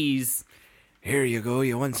cheese. Here you go.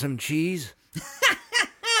 You want some cheese?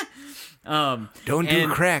 Don't do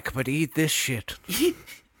and- crack, but eat this shit.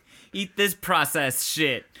 Eat this processed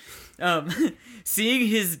shit. Seeing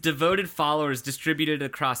his devoted followers distributed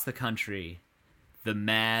across the country, the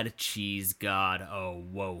mad cheese god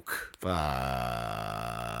awoke.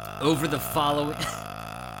 Over the following...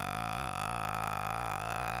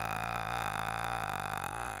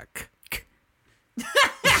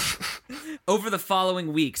 Over the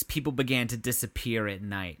following weeks, people began to disappear at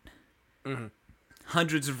night.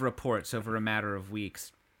 Hundreds of reports over a matter of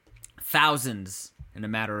weeks. Thousands in a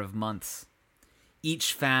matter of months.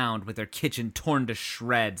 Each found with their kitchen torn to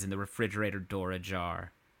shreds and the refrigerator door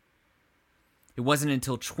ajar. It wasn't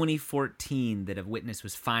until 2014 that a witness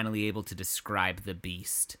was finally able to describe the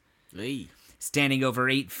beast. Standing over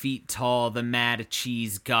 8 feet tall, the mad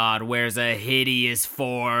cheese god wears a hideous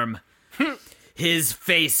form. His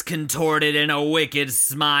face contorted in a wicked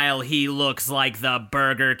smile, he looks like the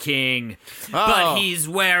Burger King. But he's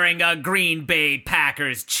wearing a Green Bay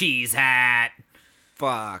Packers cheese hat.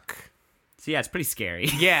 Fuck. So yeah, it's pretty scary.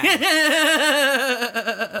 Yeah.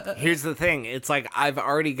 Here's the thing. It's like I've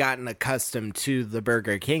already gotten accustomed to the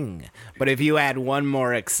Burger King, but if you add one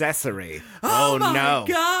more accessory, oh my no.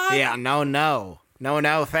 God. Yeah,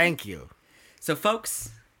 no, thank you. So folks,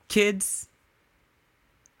 kids,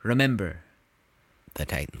 remember. The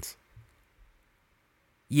Titans.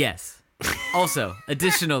 Yes. Also,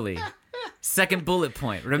 additionally, second bullet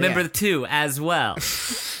point. Remember Yeah. too, as well.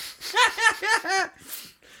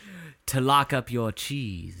 To lock up your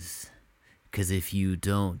cheese. Because if you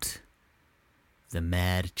don't, the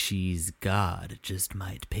mad cheese god just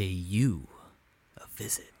might pay you a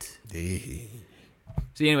visit.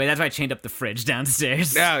 So anyway, that's why I chained up the fridge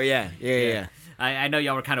downstairs. Oh, yeah. I know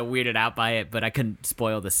y'all were kind of weirded out by it, but I couldn't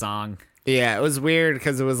spoil the song. Yeah, it was weird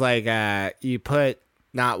because it was like you put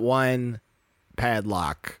not one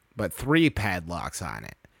padlock, but 3 padlocks on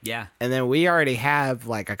it. Yeah. And then we already have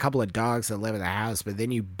like a couple of dogs that live in the house, but then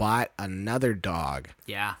you bought another dog,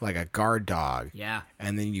 Yeah. like a guard dog, Yeah.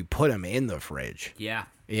 and then you put him in the fridge. Yeah.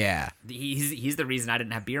 Yeah. He's the reason I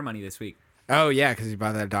didn't have beer money this week. Oh, yeah, because you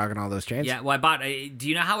bought that dog and all those chains? Yeah, well, I bought. Do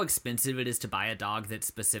you know how expensive it is to buy a dog that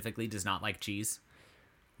specifically does not like cheese?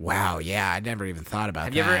 Wow, yeah, I never even thought about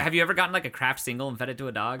Have that. you ever gotten like a Kraft single and fed it to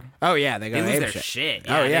a dog? Oh, yeah, they go They lose ape their shit. shit.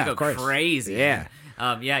 Oh, yeah, they go of course. crazy. Yeah.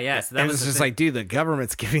 Yeah. So that And was it's the just thing. like, dude, the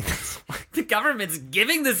government's giving this away. The government's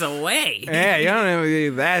giving this away. Yeah, you don't have to be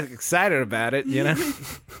that excited about it, you know?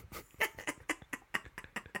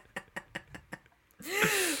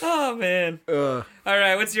 Oh man. All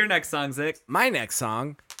right, what's your next song, Zick? My next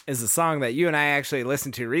song is a song that you and I actually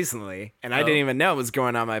listened to recently, and I didn't even know it was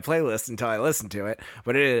going on my playlist until I listened to it.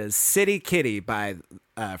 But it is City Kitty by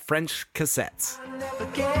French Cassettes.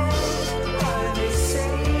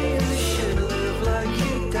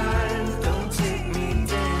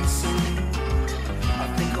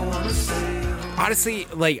 Honestly,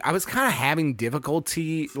 like, I was kind of having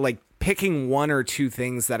difficulty, like, picking one or two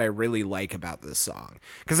things that I really like about this song,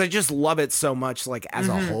 because I just love it so much, like as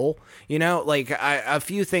a whole, you know, like a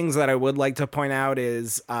few things that I would like to point out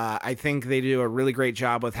is I think they do a really great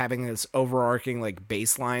job with having this overarching like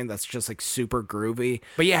bass line that's just like super groovy.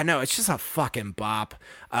 But yeah, no, it's just a fucking bop.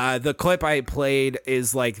 The clip I played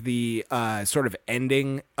is like the sort of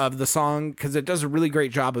ending of the song, because it does a really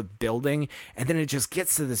great job of building, and then it just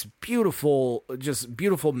gets to this beautiful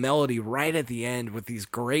melody right at the end with these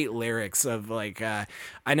great lyrics of like, I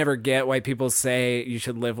never get why people say you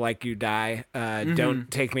should live like you die. Don't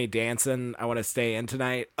take me dancing. I want to stay in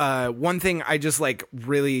tonight. One thing I just like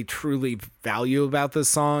really truly value about this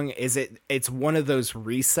song is it's one of those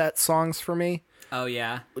reset songs for me. Oh,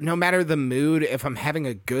 yeah. No matter the mood, if I'm having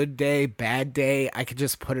a good day, bad day, I could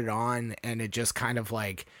just put it on and it just kind of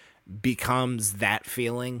like becomes that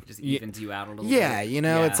feeling. Just evens you out a little bit. Yeah, you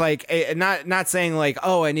know, it's like not saying like,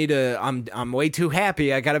 oh, I'm way too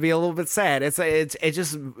happy, I got to be a little bit sad. It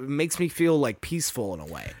just makes me feel like peaceful in a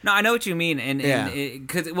way. No, I know what you mean, and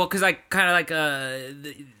because I kind of like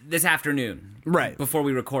this afternoon, right before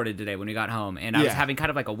we recorded today when we got home, and I was having kind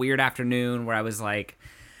of like a weird afternoon where I was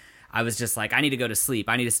just like, I need to go to sleep.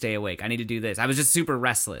 I need to stay awake. I need to do this. I was just super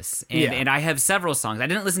restless. And I have several songs. I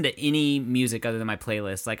didn't listen to any music other than my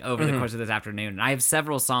playlist, like, over the course of this afternoon. And I have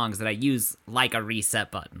several songs that I use like a reset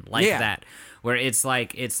button, like that, where it's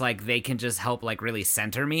like they can just help, like, really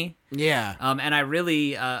center me. Yeah. And I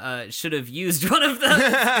really should have used one of those.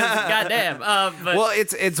 Goddamn. But well,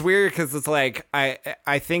 it's weird because it's like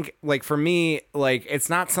I think like for me, like it's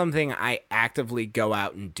not something I actively go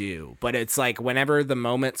out and do, but it's like whenever the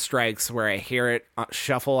moment strikes where I hear it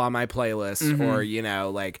shuffle on my playlist, or you know,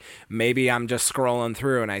 like maybe I'm just scrolling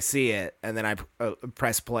through and I see it and then I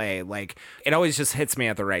press play, like it always just hits me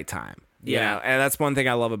at the right time. You know, and that's one thing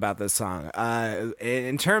I love about this song.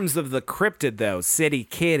 In terms of the cryptid, though, City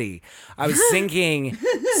Kitty, I was thinking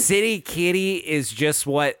City Kitty is just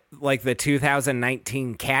what, like, the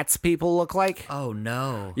 2019 Cats people look like. Oh,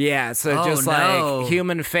 no. Yeah, so just, like,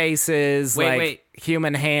 human faces,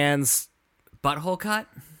 human hands. Butthole cut?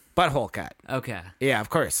 Butthole cut. Okay. Yeah, of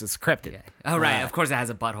course. It's a cryptid. Yeah. Oh, right. Of course it has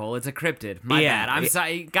a butthole. It's a cryptid. My bad. I'm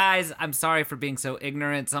sorry. Guys, I'm sorry for being so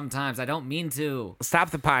ignorant sometimes. I don't mean to. Stop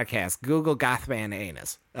the podcast. Google Gothman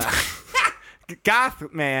anus.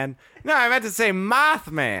 Gothman. No, I meant to say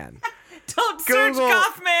Mothman. Don't search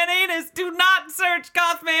Gothman anus. Do not search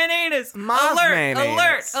Gothman anus. Mothman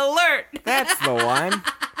alert, anus. alert. That's the one.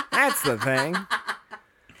 That's the thing.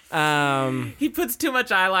 He puts too much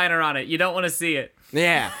eyeliner on it. You don't want to see it.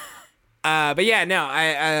 Yeah. But yeah,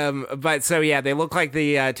 no, but so yeah, they look like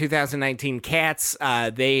the 2019 Cats.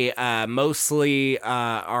 They mostly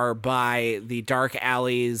are by the dark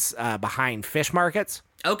alleys behind fish markets.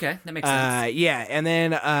 Okay, that makes sense. Yeah, and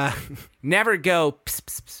then never go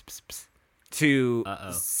to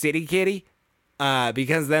City Kitty,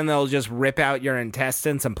 because then they'll just rip out your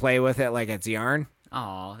intestines and play with it like it's yarn.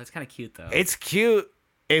 Oh, that's kind of cute though. It's cute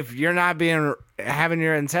if you're not having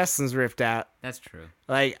your intestines ripped out. That's true.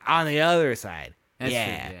 Like on the other side. That's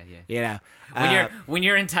true. Yeah. You know, when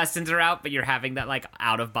your intestines are out, but you're having that like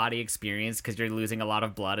out of body experience because you're losing a lot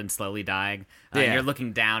of blood and slowly dying. And you're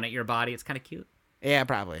looking down at your body. It's kind of cute. Yeah,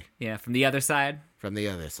 probably. Yeah, from the other side. From the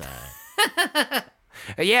other side.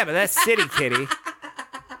 Yeah, but that's City Kitty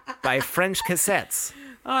by French Cassettes.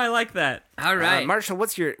 Oh, I like that. All right, Marshall,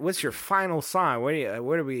 what's your final song? What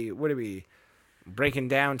are we breaking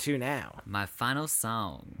down to now? My final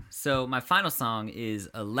song. So my final song is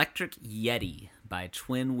Electric Yeti by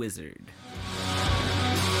Twin Wizard.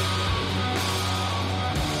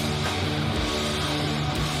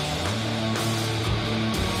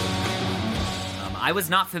 I was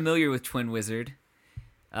not familiar with Twin Wizard,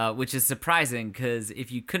 which is surprising because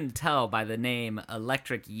if you couldn't tell by the name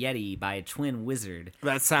Electric Yeti by Twin Wizard.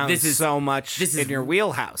 That sounds so much in your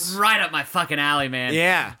wheelhouse. Right up my fucking alley, man.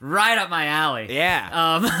 Yeah. Right up my alley. Yeah.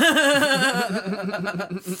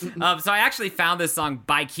 So I actually found this song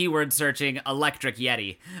by keyword searching Electric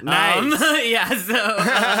Yeti. Nice. So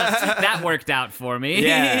that worked out for me.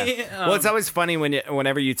 Yeah. Well, it's always funny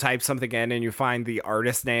whenever you type something in and you find the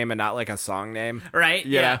artist name and not like a song name. Right?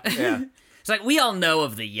 Yeah. It's like we all know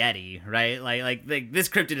of the Yeti, right? Like this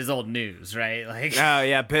cryptid is old news, right? Like, oh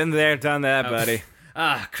yeah, been there, done that, buddy.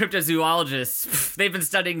 Cryptozoologists, they've been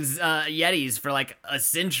studying Yetis for like a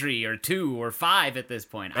century or 2 or 5 at this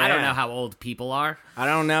point. I don't know how old people are. I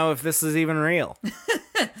don't know if this is even real.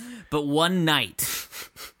 But one night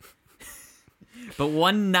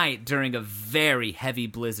during a very heavy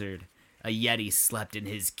blizzard, a Yeti slept in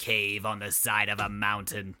his cave on the side of a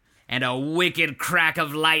mountain. and a wicked crack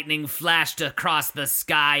of lightning flashed across the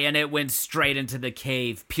sky, and it went straight into the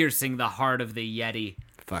cave, piercing the heart of the Yeti.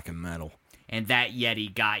 Fucking metal. And that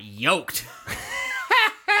Yeti got yoked.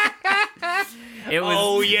 It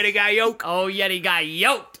was, Yeti got yoked. oh, Yeti got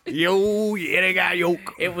yoked. Yo, Yeti got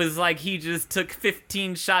yoked. It was like he just took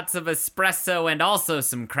 15 shots of espresso and also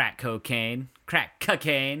some crack cocaine.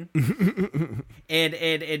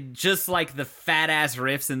 and just like the fat-ass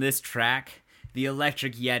riffs in this track, the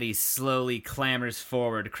electric Yeti slowly clambers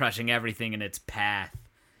forward, crushing everything in its path.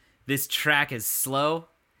 This track is slow,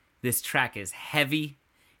 this track is heavy,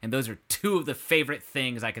 and those are two of the favorite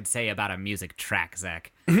things I could say about a music track,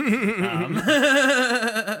 Zach.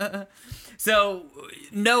 So,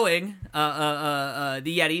 knowing the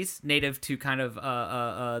Yetis, native to kind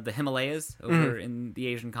of the Himalayas over in the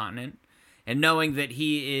Asian continent, and knowing that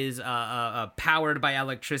he is powered by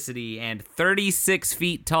electricity and 36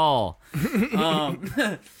 feet tall.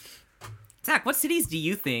 Zach, what cities do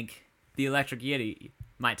you think the electric Yeti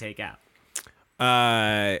might take out?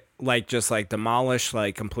 Like just like demolish,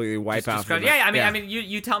 like completely wipe out. I mean,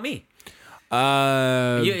 you tell me.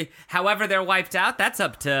 However they're wiped out, that's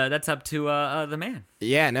up to the man.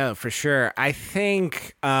 Yeah, no, for sure. I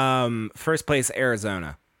think first place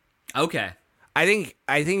Arizona. Okay. I think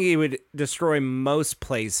he would destroy most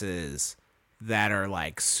places that are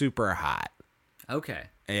like super hot. Okay.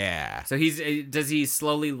 Yeah. So does he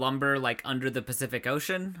slowly lumber like under the Pacific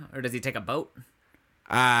Ocean, or does he take a boat?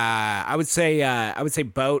 I would say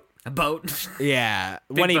boat. A boat? Yeah.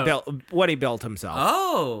 boat. What he built himself.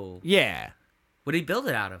 Oh. Yeah. What did he build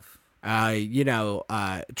it out of?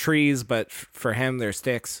 Trees, but for him they're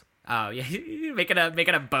sticks. Oh yeah, making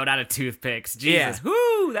a boat out of toothpicks. Jesus, Yeah.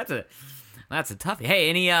 whoo, that's a toughie. Hey,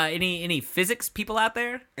 any physics people out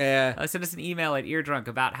there? Yeah. Send us an email at eardrunk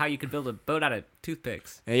about how you could build a boat out of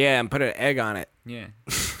toothpicks. Yeah, and put an egg on it. Yeah.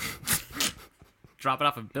 Drop it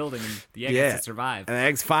off a building and the egg has to survive. And the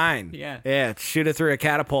egg's fine. Yeah. Yeah, shoot it through a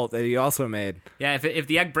catapult that he also made. Yeah, if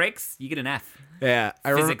the egg breaks, you get an F. Yeah.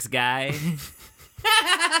 Physics guy.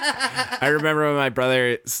 I remember when my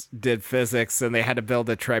brother did physics and they had to build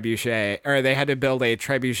a trebuchet, or they had to build a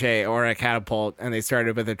trebuchet or a catapult, and they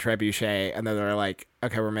started with a trebuchet, and then they were like,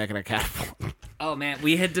 okay, we're making a catapult. Oh man,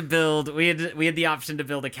 we had the option to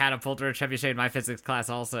build a catapult or a trebuchet in my physics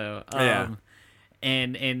class also. Yeah.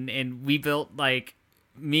 And we built, like,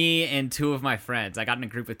 me and two of my friends. I got in a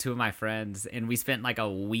group with two of my friends, and we spent like a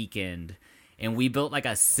weekend, and we built like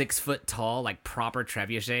a 6 foot tall, like proper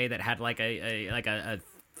trebuchet that had like a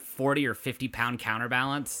 40 or 50 pound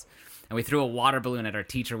counterbalance. And we threw a water balloon at our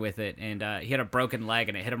teacher with it, and he had a broken leg,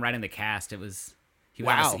 and it hit him right in the cast. He was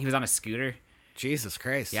on a scooter. Jesus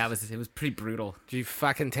Christ. Yeah, it was pretty brutal. Did you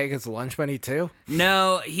fucking take his lunch money too?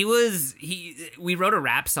 No, we wrote a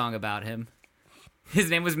rap song about him. His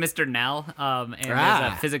name was Mr. Nell, and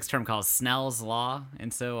there's a physics term called Snell's Law,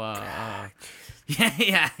 and so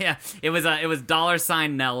yeah, it was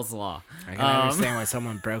 $ Nell's Law. I can understand why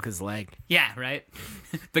someone broke his leg. Yeah, right.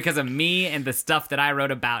 Because of me and the stuff that I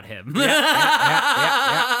wrote about him.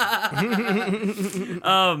 Yeah.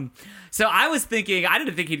 So I was thinking, I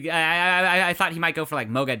didn't think I thought he might go for like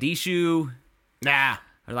Mogadishu. Nah.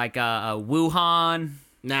 Or like Wuhan.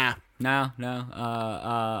 Nah. No.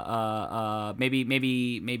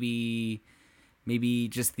 Maybe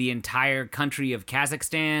just the entire country of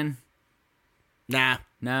Kazakhstan. Nah.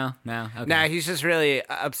 No. Okay. Nah, he's just really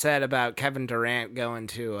upset about Kevin Durant going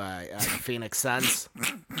to Phoenix Suns.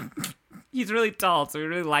 He's really tall, so he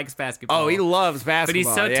really likes basketball. Oh, he loves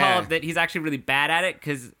basketball. But he's so tall that he's actually really bad at it,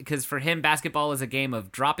 because for him, basketball is a game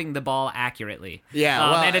of dropping the ball accurately.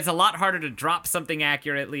 Yeah, and it's a lot harder to drop something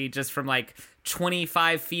accurately just from like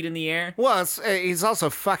 25 feet in the air. Well, he's also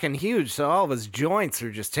fucking huge, so all of his joints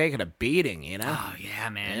are just taking a beating, you know? Oh, yeah,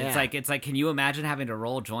 man. Yeah. It's like, can you imagine having to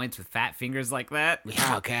roll joints with fat fingers like that?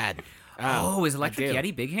 Oh, God. Oh, is Electric I do.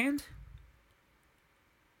 Yeti big hand?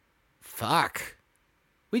 Fuck.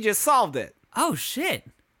 We just solved it. Oh, shit.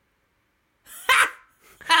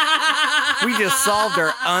 We just solved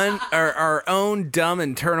our own dumb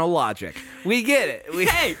internal logic. We get it.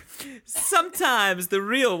 Hey, sometimes the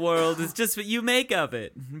real world is just what you make of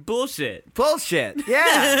it. Bullshit. Bullshit.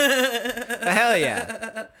 Yeah. Hell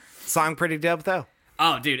yeah. Song pretty dope though.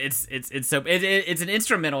 Oh, dude, it's an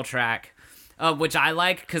instrumental track, which I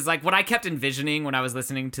like, because like what I kept envisioning when I was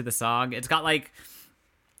listening to the song, it's got like,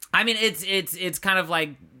 I mean, it's kind of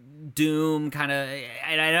like Doom, kind of.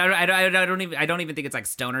 I don't even think it's like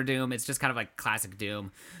stoner Doom. It's just kind of like classic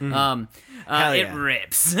Doom. Hell yeah. It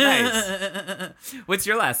rips. Nice. What's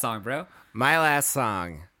your last song, bro? My last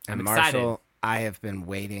song. I'm And excited. Marshall, I have been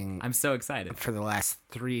waiting I'm so excited. for the last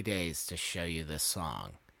 3 days to show you this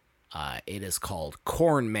song. It is called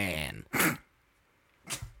Corn Man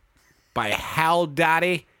by Hal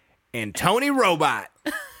Dottie and Tony Robot.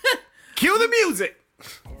 Cue the music.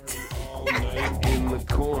 All night in the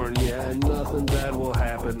corn, yeah, nothing bad will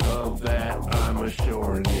happen of that, I'm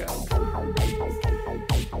assuring ya.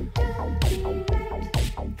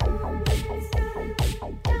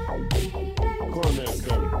 Corn Man's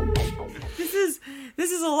coming.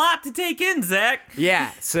 This is a lot to take in, Zach.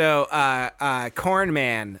 Yeah, so Corn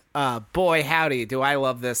Man, boy howdy, do I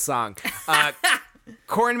love this song.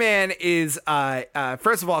 Corn Man is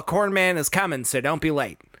first of all, Corn Man is coming, so don't be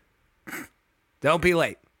late. Don't be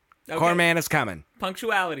late. Okay. Corn Man is coming.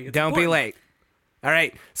 Punctuality. It's Don't be important. late. All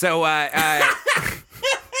right. So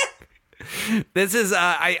this is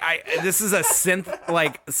this is a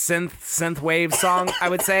synth wave song, I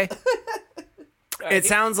would say. It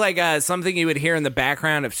sounds like something you would hear in the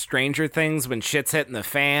background of Stranger Things when shit's hitting the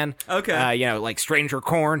fan. Okay. Like Stranger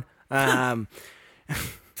Corn. But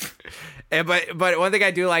one thing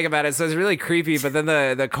I do like about it, so it's really creepy, but then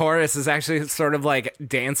the chorus is actually sort of like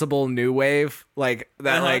danceable new wave, like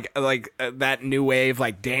that, that new wave,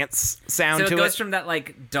 like dance sound So to it it. goes from that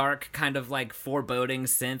like dark kind of like foreboding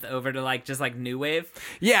synth over to like just like new wave.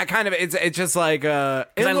 Yeah, kind of. It's just like I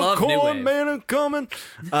in the love new corn wave. man I'm coming,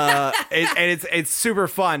 and it's super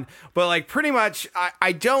fun. But like pretty much,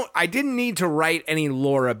 I didn't need to write any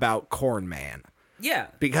lore about Corn Man Yeah.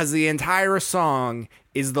 because the entire song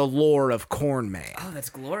is the lore of Corn Man. Oh, that's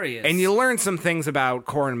glorious. And you learn some things about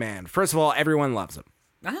Corn Man. First of all, everyone loves him.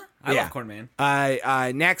 I love Corn Man.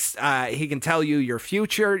 Next, he can tell you your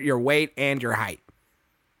future, your weight, and your height.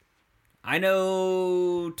 I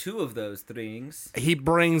know 2 of those things. He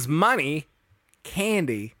brings money,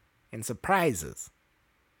 candy, and surprises.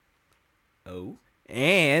 Oh.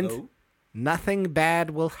 And nothing bad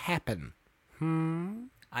will happen.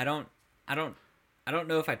 I don't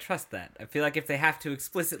know if I trust that. I feel like if they have to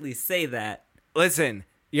explicitly say that. Listen,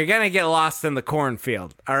 you're going to get lost in the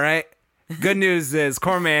cornfield, all right? Good news is,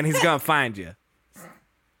 Corn Man, he's going to find you.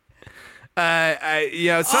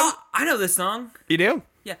 I know this song. You do?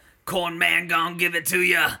 Yeah. Corn Man gon' give it to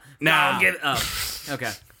ya. Nah. Gon' give it. Oh.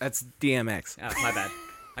 Okay. That's DMX. Oh, my bad.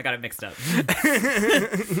 I got it mixed up.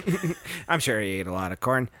 I'm sure he ate a lot of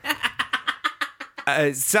corn.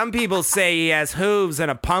 Some people say he has hooves and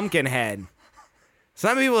a pumpkin head.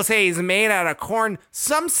 Some people say he's made out of corn.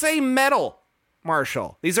 Some say metal,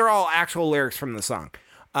 Marshall. These are all actual lyrics from the song.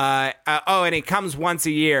 And he comes once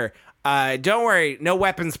a year. Don't worry, no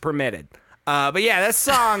weapons permitted. But yeah, this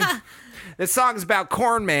song is about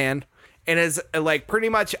Corn Man. And is like pretty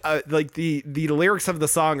much like the lyrics of the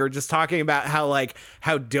song are just talking about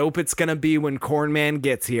how dope it's gonna be when Corn Man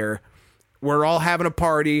gets here. We're all having a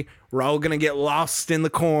party. We're all gonna get lost in the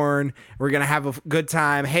corn. We're gonna have a good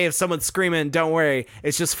time. Hey, if someone's screaming, don't worry,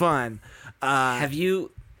 it's just fun. Have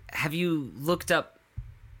you looked up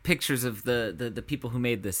pictures of the people who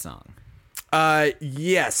made this song?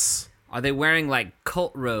 Yes. Are they wearing like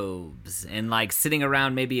cult robes and like sitting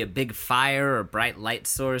around maybe a big fire or bright light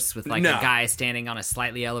source with like No. a guy standing on a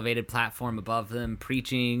slightly elevated platform above them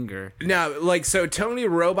preaching or No, like so Tony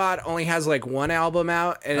Robot only has like one album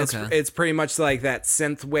out, and Okay. it's pretty much like that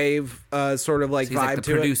synth wave sort of like he's vibe like the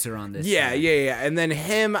to producer on this? Yeah, show. yeah. And then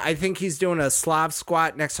him, I think he's doing a Slav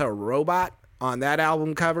squat next to a robot on that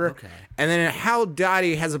album cover. Okay. And then Hal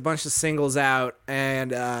Dottie has a bunch of singles out,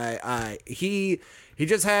 and he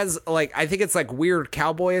just has like, I think it's like weird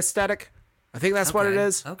cowboy aesthetic. I think that's what it Okay,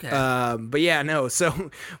 is. okay. But yeah, no. So,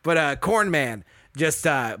 but Corn Man, just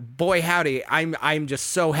boy howdy, I'm just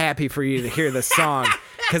so happy for you to hear this song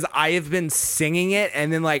because I have been singing it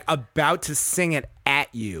and then like about to sing it at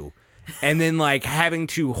you. And then like having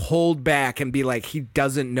to hold back and be like, he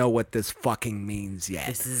doesn't know what this fucking means yet.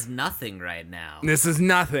 This is nothing right now. This is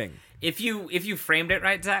nothing. If you framed it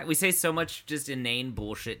right, Zach, we say so much just inane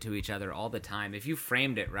bullshit to each other all the time. If you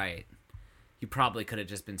framed it right, you probably could have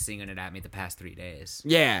just been singing it at me the past 3 days.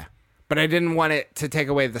 Yeah. But I didn't want it to take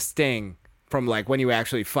away the sting from like when you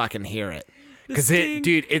actually fucking hear it. Because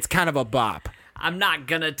dude, it's kind of a bop. I'm not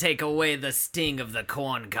gonna take away the sting of the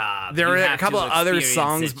corn cob. There You are a have couple to of other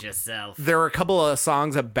experience songs- it yourself. There are a couple of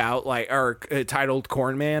songs about like, or titled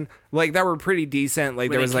Corn Man, like that were pretty decent. Like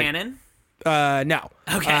Were there they was like, canon? no.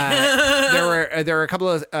 Okay. There were a couple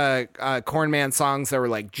of Corn Man songs that were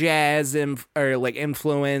like jazz or like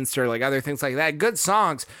influenced or like other things like that. Good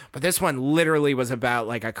songs, but this one literally was about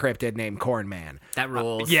like a cryptid named Corn Man. That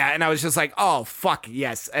rules. Yeah, and I was just like, oh fuck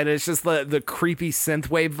yes, and it's just the creepy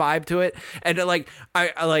synthwave vibe to it, and like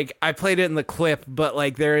I played it in the clip, but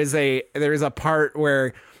like there is a part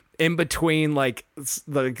where in between like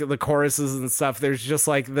the choruses and stuff, there's just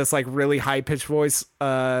like this like really high pitched voice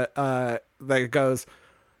that goes,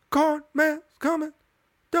 "Corn man's coming,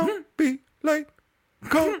 don't be late.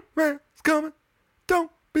 Corn man's coming,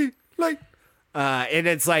 don't be late." And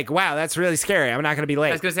it's like, wow, that's really scary. I'm not gonna be late.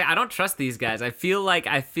 I was gonna say I don't trust these guys. I feel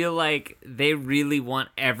like they really want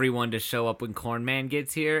everyone to show up when Corn Man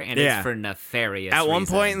gets here, and it's for nefarious. At one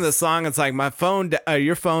point in the song, it's like, "My phone,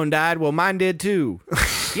 your phone died. Well, mine did too."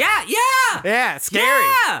 yeah. Yeah, it's scary.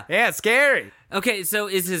 Yeah. Yeah, it's scary. Okay, so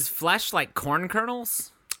is his flesh like corn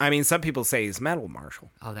kernels? I mean, some people say he's metal, Marshall.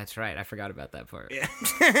 Oh, that's right. I forgot about that part. Yeah.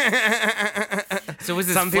 So is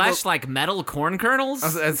his Some flesh people- like metal corn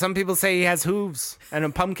kernels? And some people say he has hooves and a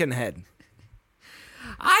pumpkin head.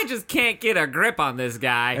 I just can't get a grip on this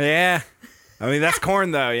guy. Yeah. I mean, that's corn,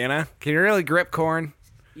 though, you know? Can you really grip corn?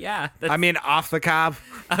 Yeah. I mean, off the cob.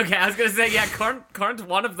 Okay, I was gonna say corn's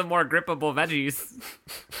one of the more grippable veggies.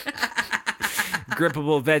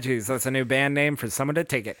 Grippable Veggies. That's a new band name for someone to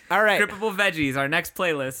take it. All right. Grippable veggies, our next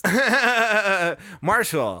playlist.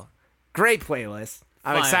 Marshall, great playlist.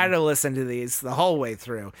 I'm Fun. excited to listen to these the whole way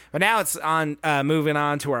through. But now it's on moving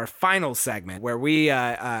on to our final segment where we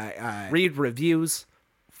read reviews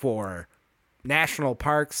for national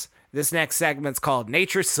parks. This next segment's called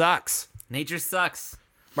Nature Sucks. Nature sucks.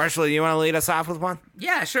 Marshall, you want to lead us off with one?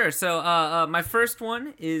 Yeah, sure. So my first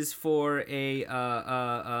one is for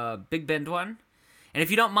a Big Bend one. And if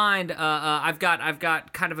you don't mind, I've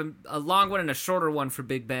got kind of a long one and a shorter one for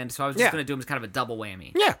Big Bend, so I was just going to do them as kind of a double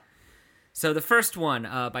whammy. Yeah. So the first one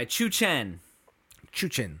by Chu Chen.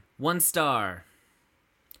 Chuchin. 1 star.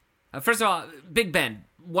 First of all, Big Bend,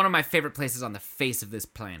 one of my favorite places on the face of this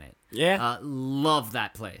planet. Yeah. Love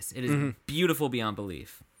that place. It is beautiful beyond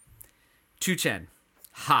belief. Chu Chen.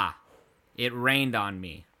 Ha. It rained on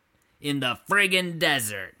me. In the friggin'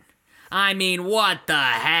 desert. I mean, what the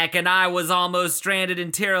heck? And I was almost stranded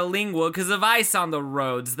in Terra Lingua because of ice on the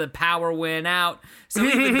roads. The power went out. So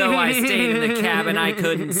even though I stayed in the cabin, I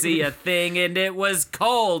couldn't see a thing. And it was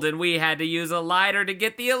cold. And we had to use a lighter to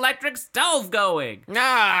get the electric stove going.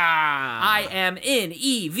 I am in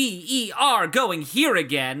EVER going here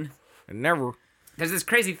again. Never. There's this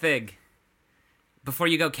crazy thing. Before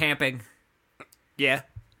you go camping. Yeah.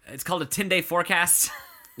 It's called a 10-day forecast.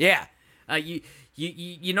 Yeah.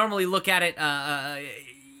 You normally look at it,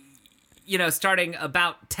 starting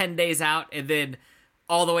about 10 days out and then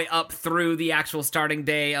all the way up through the actual starting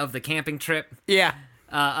day of the camping trip. Yeah.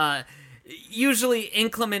 Usually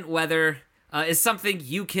inclement weather is something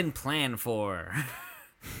you can plan for.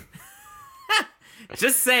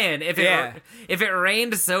 Just saying, if it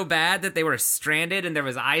rained so bad that they were stranded and there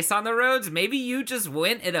was ice on the roads, maybe you just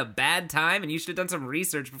went at a bad time and you should have done some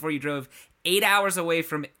research before you drove 8 hours away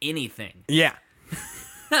from anything. Yeah.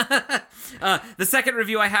 The second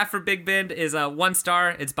review I have for Big Bend is 1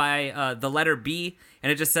 star. It's by the letter B, and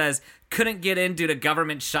it just says, "Couldn't get in due to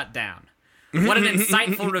government shutdown." What an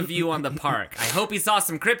insightful review on the park. I hope he saw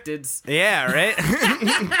some cryptids. Yeah, right?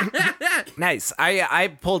 Nice.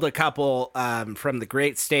 I pulled a couple from the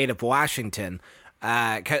great state of Washington.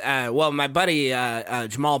 My buddy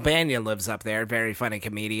Jamal Banyan lives up there, very funny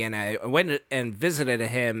comedian. I went and visited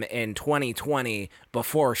him in 2020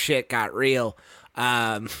 before shit got real.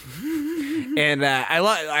 And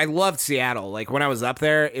I loved Seattle. Like when I was up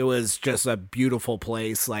there, it was just a beautiful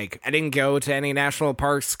place. Like I didn't go to any national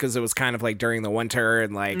parks because it was kind of like during the winter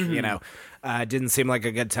and like didn't seem like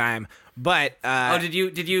a good time. But did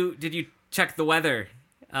you check the weather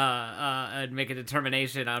and make a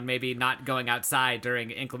determination on maybe not going outside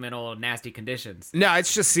during inclement or nasty conditions? No,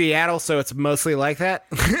 it's just Seattle, so it's mostly like that.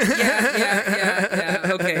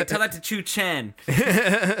 Yeah. Okay, tell that to Chu Chen.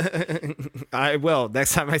 I will.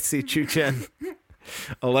 Next time I see Chu Chen,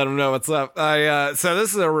 I'll let him know what's up. So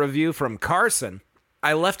this is a review from Carson.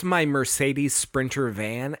 I left my Mercedes Sprinter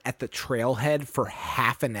van at the trailhead for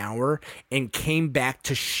half an hour and came back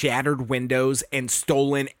to shattered windows and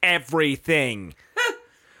stolen everything.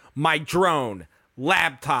 My drone,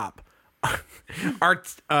 laptop,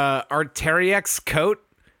 Arteriex coat,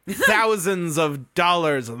 thousands of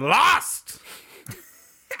dollars lost.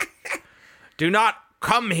 Do not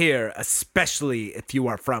come here, especially if you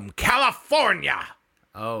are from California.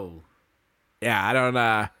 Oh. Yeah, I don't,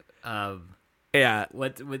 yeah.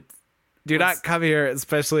 Do not come here,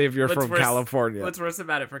 especially if you're from California. What's worse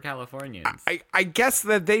about it for Californians? I guess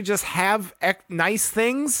that they just have nice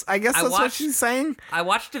things. I guess that's what she's saying. I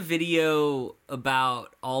watched a video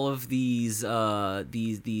about all of these car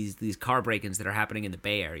break-ins that are happening in the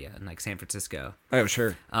Bay Area in like San Francisco. Oh,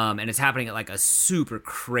 sure. And it's happening at like a super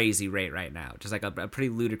crazy rate right now, just like a pretty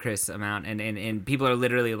ludicrous amount. And people are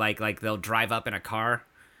literally like they'll drive up in a car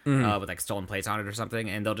with like stolen plates on it or something,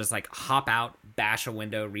 and they'll just like hop out, bash a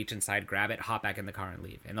window, reach inside, grab it, hop back in the car, and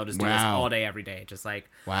leave. And they'll just do this Wow. all day, every day, just like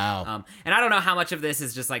Wow. And I don't know how much of this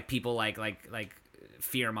is just like people like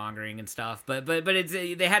fear mongering and stuff, but it's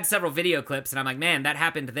they had several video clips, and I'm like, man, that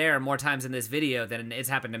happened there more times in this video than it's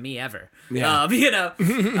happened to me ever. Yeah.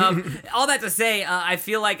 All that to say, I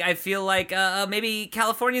feel like maybe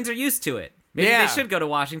Californians are used to it. Maybe Yeah. they should go to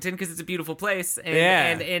Washington because it's a beautiful place, and,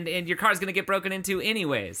 Yeah. and your car's gonna get broken into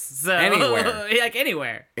anyways. So Anywhere. like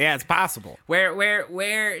anywhere. Yeah, it's possible.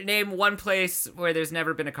 Where name one place where there's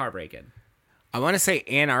never been a car break-in. I want to say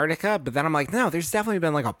Antarctica, but then I'm like, no, there's definitely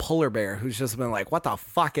been like a polar bear who's just been like, what the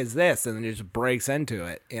fuck is this? And then just breaks into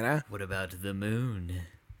it, you know? What about the moon?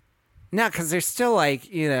 No, because there's still like,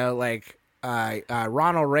 like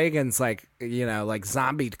Ronald Reagan's like, like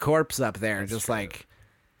zombied corpse up there, just like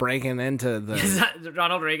breaking into the.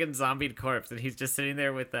 Ronald Reagan's zombied corpse, and he's just sitting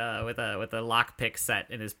there with a lockpick set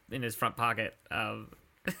in his front pocket.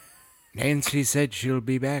 And she said she'll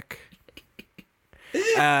be back.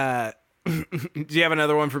 Do you have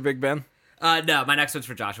another one for Big Ben? No, my next one's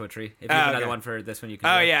for Joshua Tree. If you have another okay. one for this one, you can.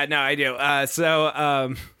 Oh do it. yeah, no, I do.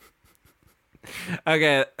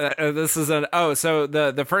 Okay, this is so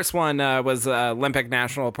the first one was Olympic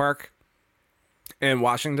National Park in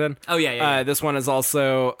Washington. Oh yeah. This one is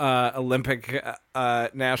also Olympic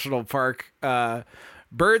National Park.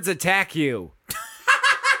 Birds attack you.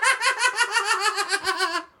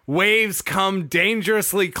 Waves come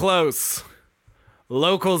dangerously close.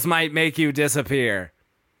 Locals might make you disappear.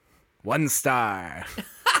 1 star.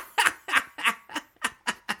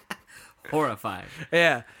 Horrifying.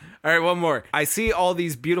 Yeah. All right, one more. I see all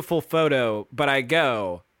these beautiful photos, but I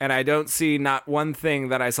go and I don't see not one thing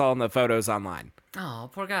that I saw in the photos online. Oh,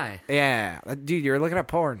 poor guy. Yeah. Dude, you're looking at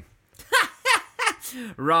porn.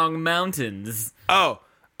 Wrong mountains. Oh,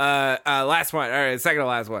 last one. All right, second to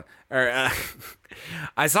last one. All right,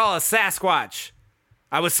 I saw a Sasquatch.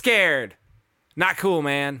 I was scared. Not cool,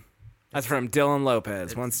 man. That's from Dylan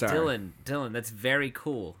Lopez. 1 star. Dylan, that's very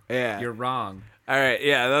cool. Yeah. You're wrong. All right,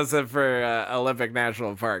 yeah, that's it for Olympic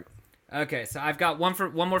National Park. Okay, so I've got one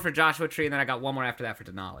more for Joshua Tree, and then I got one more after that for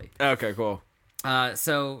Denali. Okay, cool.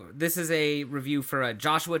 So this is a review for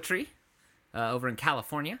Joshua Tree over in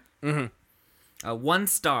California. Mm-hmm. 1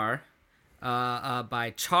 star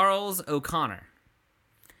by Charles O'Connor.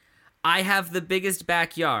 I have the biggest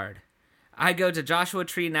backyard. I go to Joshua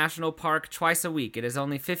Tree National Park twice a week. It is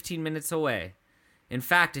only 15 minutes away. In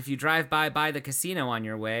fact, if you drive by the casino on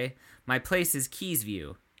your way, my place is Keys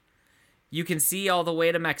View. You can see all the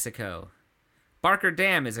way to Mexico. Barker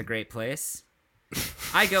Dam is a great place.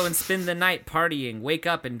 I go and spend the night partying, wake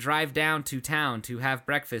up and drive down to town to have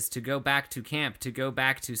breakfast, to go back to camp, to go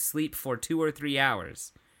back to sleep for 2 or 3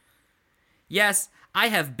 hours. Yes, I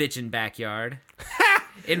have bitchin' backyard.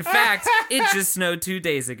 In fact, it just snowed 2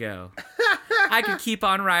 days ago. I could keep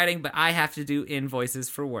on writing, but I have to do invoices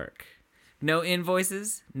for work. No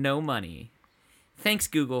invoices, no money. Thanks,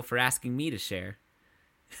 Google, for asking me to share.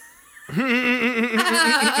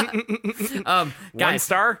 1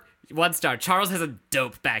 star? 1 star. Charles has a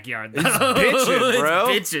dope backyard, though. He's bitchin', bro.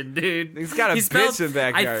 He's bitchin', dude. He's got a bitchin'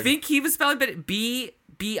 backyard. I think he was spelling it Biyychen.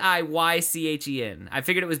 I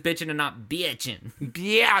figured it was bitchin' and not bitchin'.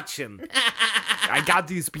 Biatchin. I got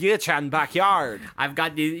these bitchin' backyard. I've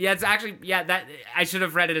got these. Yeah, it's actually that I should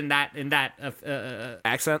have read it in that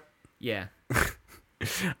Accent? yeah.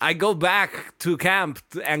 I go back to camp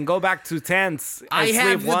and go back to tents. I and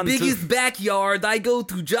have sleep the 1, biggest 2. backyard. I go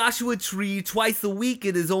to Joshua Tree twice a week.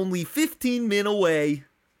 It is only 15 minutes away.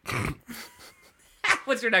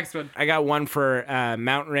 What's your next one? I got one for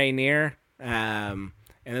Mount Rainier. And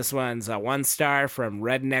this one's a 1 star from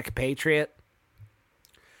Redneck Patriot.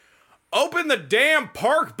 Open the damn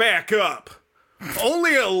park back up.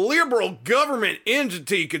 Only a liberal government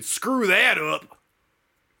entity could screw that up.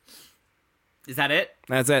 Is that it?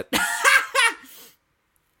 That's it.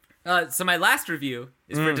 So my last review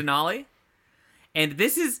is for Denali, and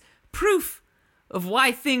this is proof of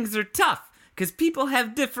why things are tough, because people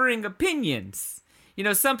have differing opinions. You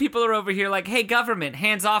know, some people are over here like, hey, government,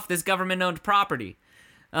 hands off this government-owned property.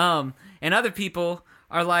 And other people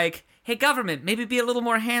are like, hey, government, maybe be a little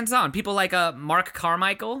more hands-on. People like Mark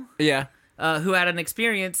Carmichael, Yeah. who had an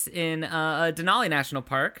experience in Denali National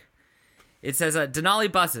Park. It says, Denali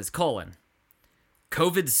buses,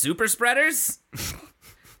 COVID super spreaders?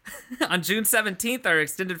 On June 17th, our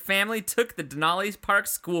extended family took the Denali Park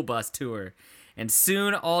school bus tour, and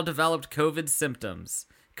soon all developed COVID symptoms,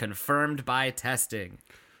 confirmed by testing.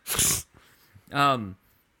 He's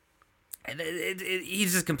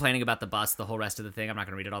just complaining about the bus the whole rest of the thing. I'm not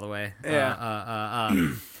going to read it all the way.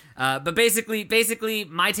 Yeah. But basically,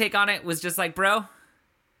 my take on it was just like, bro,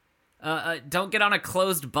 don't get on a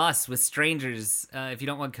closed bus with strangers if you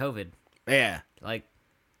don't want COVID. Yeah, Like,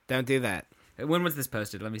 don't do that. when was this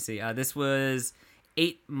posted? Let me see. This was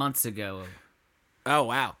 8 months ago. Oh,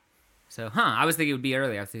 wow. So, I was thinking it would be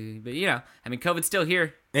earlier. But, I mean, COVID's still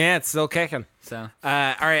here. Yeah, it's still kicking. So, All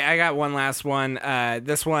right, I got one last one.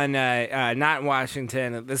 This one, not in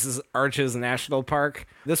Washington. This is Arches National Park.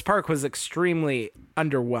 This park was extremely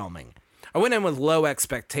underwhelming. I went in with low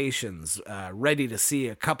expectations, ready to see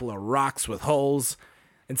a couple of rocks with holes.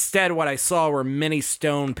 Instead, what I saw were many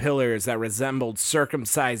stone pillars that resembled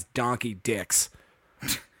circumcised donkey dicks.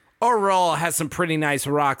 Overall, it has some pretty nice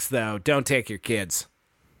rocks, though. Don't take your kids.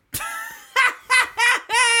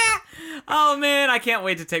 oh man, I can't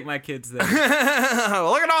wait to take my kids there. Look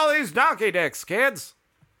at all these donkey dicks, kids.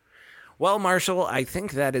 Well, Marshall, I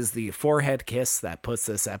think that is the forehead kiss that puts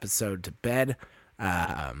this episode to bed.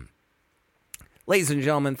 Ladies and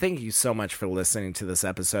gentlemen, thank you so much for listening to this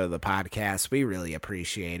episode of the podcast. We really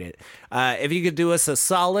appreciate it. If you could do us a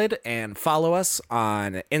solid and follow us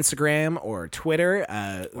on Instagram or Twitter.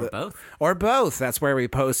 Or both. Or both. That's where we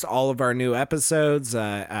post all of our new episodes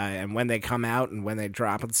and when they come out and when they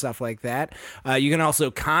drop and stuff like that. You can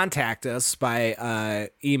also contact us by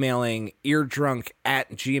emailing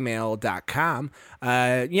eardrunk@gmail.com.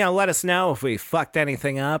 Let us know if we fucked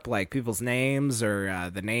anything up, like people's names or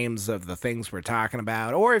the names of the things we're talking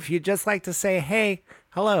about, or if you'd just like to say, hey,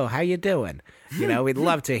 hello, how you doing? We'd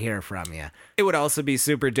love to hear from you. It would also be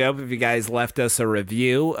super dope if you guys left us a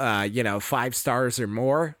review, 5 stars or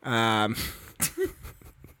more.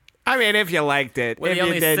 I mean, if you liked it. We're if the you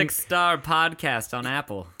only didn't, 6-star podcast on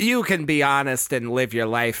Apple. you can be honest and live your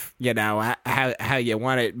life, how you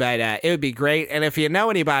want it. But it would be great. And if you know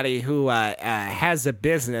anybody who has a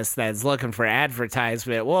business that's looking for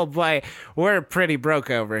advertisement, well, boy, we're pretty broke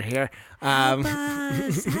over here. Want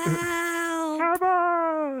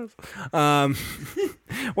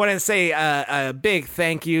to say a big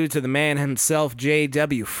thank you to the man himself,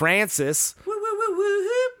 J.W. Francis,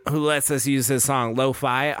 who lets us use his song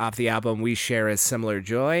Lo-Fi off the album We Share a Similar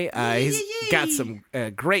Joy. He's got some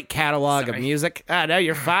great catalog of music. No,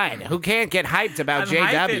 you're fine. Who can't get hyped about I'm JW?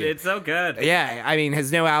 hyped. It's so good. Yeah, I mean,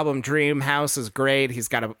 his new album, Dream House, is great. He's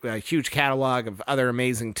got a huge catalog of other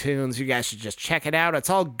amazing tunes. You guys should just check it out. It's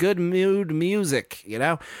all good mood music,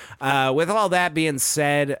 With all that being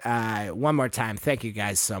said, one more time, thank you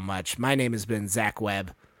guys so much. My name has been Zach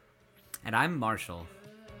Webb. And I'm Marshall.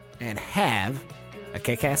 And have a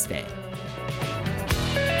kick-ass day.